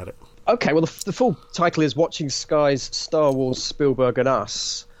looking at it? Okay, well, the full title is Watching Skies, Star Wars, Spielberg and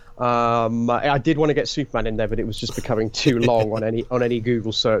Us. I did want to get Superman in there, but it was just becoming too long on any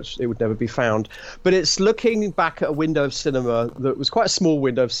Google search. It would never be found. But it's looking back at a window of cinema that was quite a small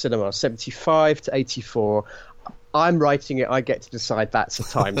window of cinema, 75 to 84. I'm writing it. I get to decide that's a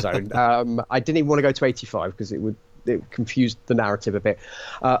time zone. I didn't even want to go to 85 because it confused the narrative a bit.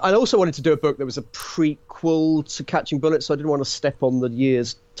 I also wanted to do a book that was a prequel to Catching Bullets, so I didn't want to step on the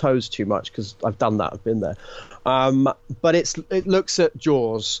year's toes too much because I've done that. I've been there. But it looks at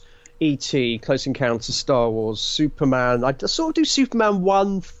Jaws, E.T., Close Encounters, Star Wars, Superman. I sort of do Superman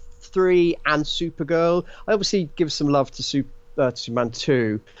 1, 3 and Supergirl. I obviously give some love to Superman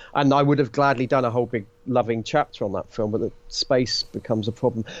 2, and I would have gladly done a whole big loving chapter on that film, but the space becomes a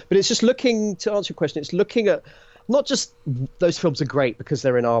problem. But it's just looking, to answer your question, it's looking at not just those films are great because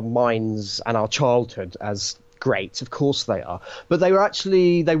they're in our minds and our childhood as great, of course they are, but they were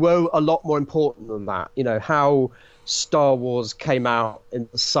a lot more important than that. You know, how Star Wars came out in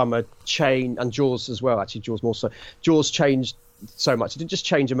the summer, and Jaws as well, actually Jaws more so. Jaws changed so much. It didn't just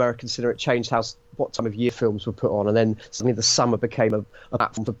change American cinema, it changed what time of year films were put on, and then suddenly the summer became a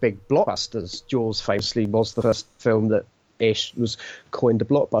platform for big blockbusters. Jaws famously was the first film that was coined a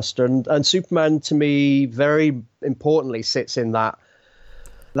blockbuster, and Superman to me very importantly sits in that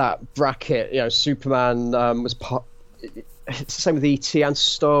bracket. You know, Superman was part. It's the same with E.T. and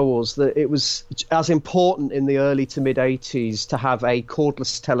Star Wars, that it was as important in the early to mid 80s to have a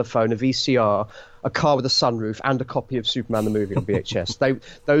cordless telephone, a VCR, a car with a sunroof, and a copy of Superman the movie on VHS.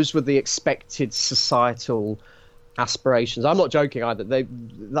 Those were the expected societal aspirations. I'm not joking either.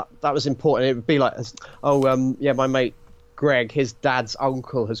 That was important. It would be like, my mate Greg, his dad's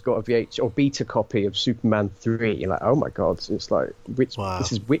uncle has got a VH or beta copy of Superman 3. You're like, oh my god, it's like,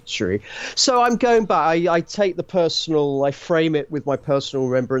 This is witchery. So I'm going back. I take the personal, I frame it with my personal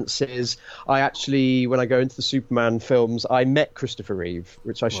remembrances. I actually, when I go into the Superman films, I met Christopher Reeve,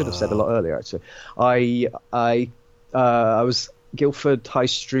 which I should have said a lot earlier, actually. I was Guildford High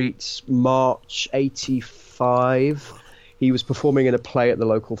Street, March 85. He was performing in a play at the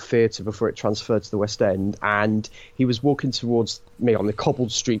local theatre before it transferred to the West End, and he was walking towards me on the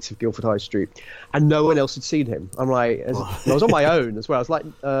cobbled streets of Guildford High Street, and no one else had seen him. I'm like, I was on my own as well. I was like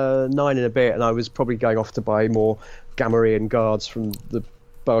 9 and a bit, and I was probably going off to buy more Gamorrean guards from the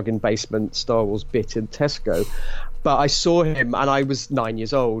bargain basement Star Wars bit in Tesco. But I saw him, and I was 9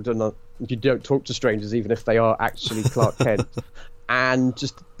 years old, and you don't talk to strangers even if they are actually Clark Kent. And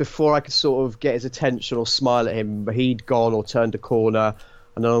just before I could sort of get his attention or smile at him, he'd gone or turned a corner,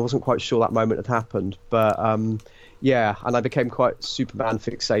 and I wasn't quite sure that moment had happened. But and I became quite Superman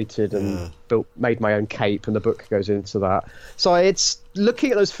fixated and made my own cape, and the book goes into that. So it's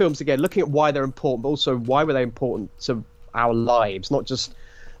looking at those films again, looking at why they're important, but also why were they important to our lives, not just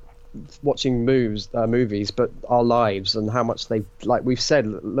watching movies, but our lives, and how much they, like we've said,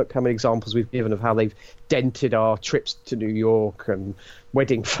 look how many examples we've given of how they've dented our trips to New York and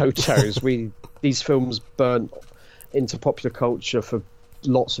wedding photos. These films burnt into popular culture for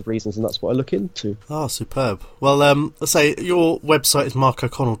lots of reasons, and that's what I look into. Superb. Well, let's say your website is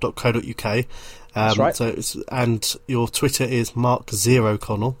markoconnell.co.uk. That's right. And your Twitter is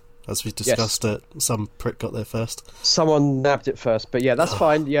Mark0Connell. As we discussed, some prick got there first. Someone nabbed it first, but yeah, that's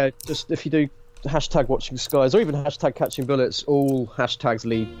fine. Yeah, just if you do hashtag Watching Skies or even hashtag Catching Bullets, all hashtags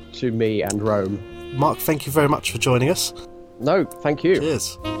lead to me and Rome. Mark, thank you very much for joining us. No, thank you.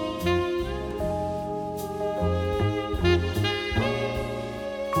 Cheers.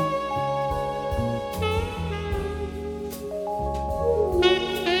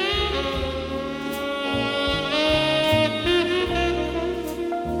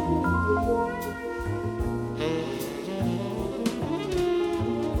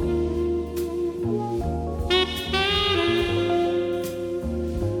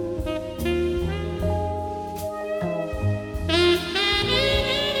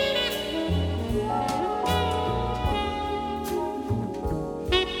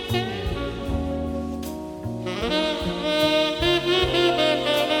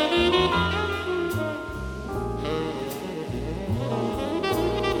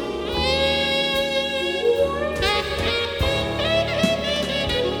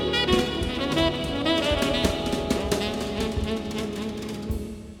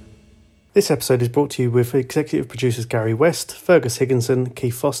 This episode is brought to you with executive producers Gary West, Fergus Higginson,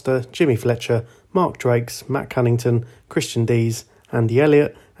 Keith Foster, Jimmy Fletcher, Mark Drakes, Matt Cunnington, Christian Dees, Andy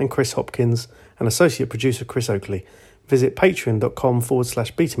Elliott and Chris Hopkins, and associate producer Chris Oakley. Visit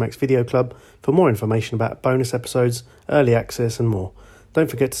patreon.com/Betamax Video Club for more information about bonus episodes, early access and more. Don't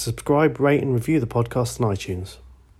forget to subscribe, rate and review the podcast on iTunes.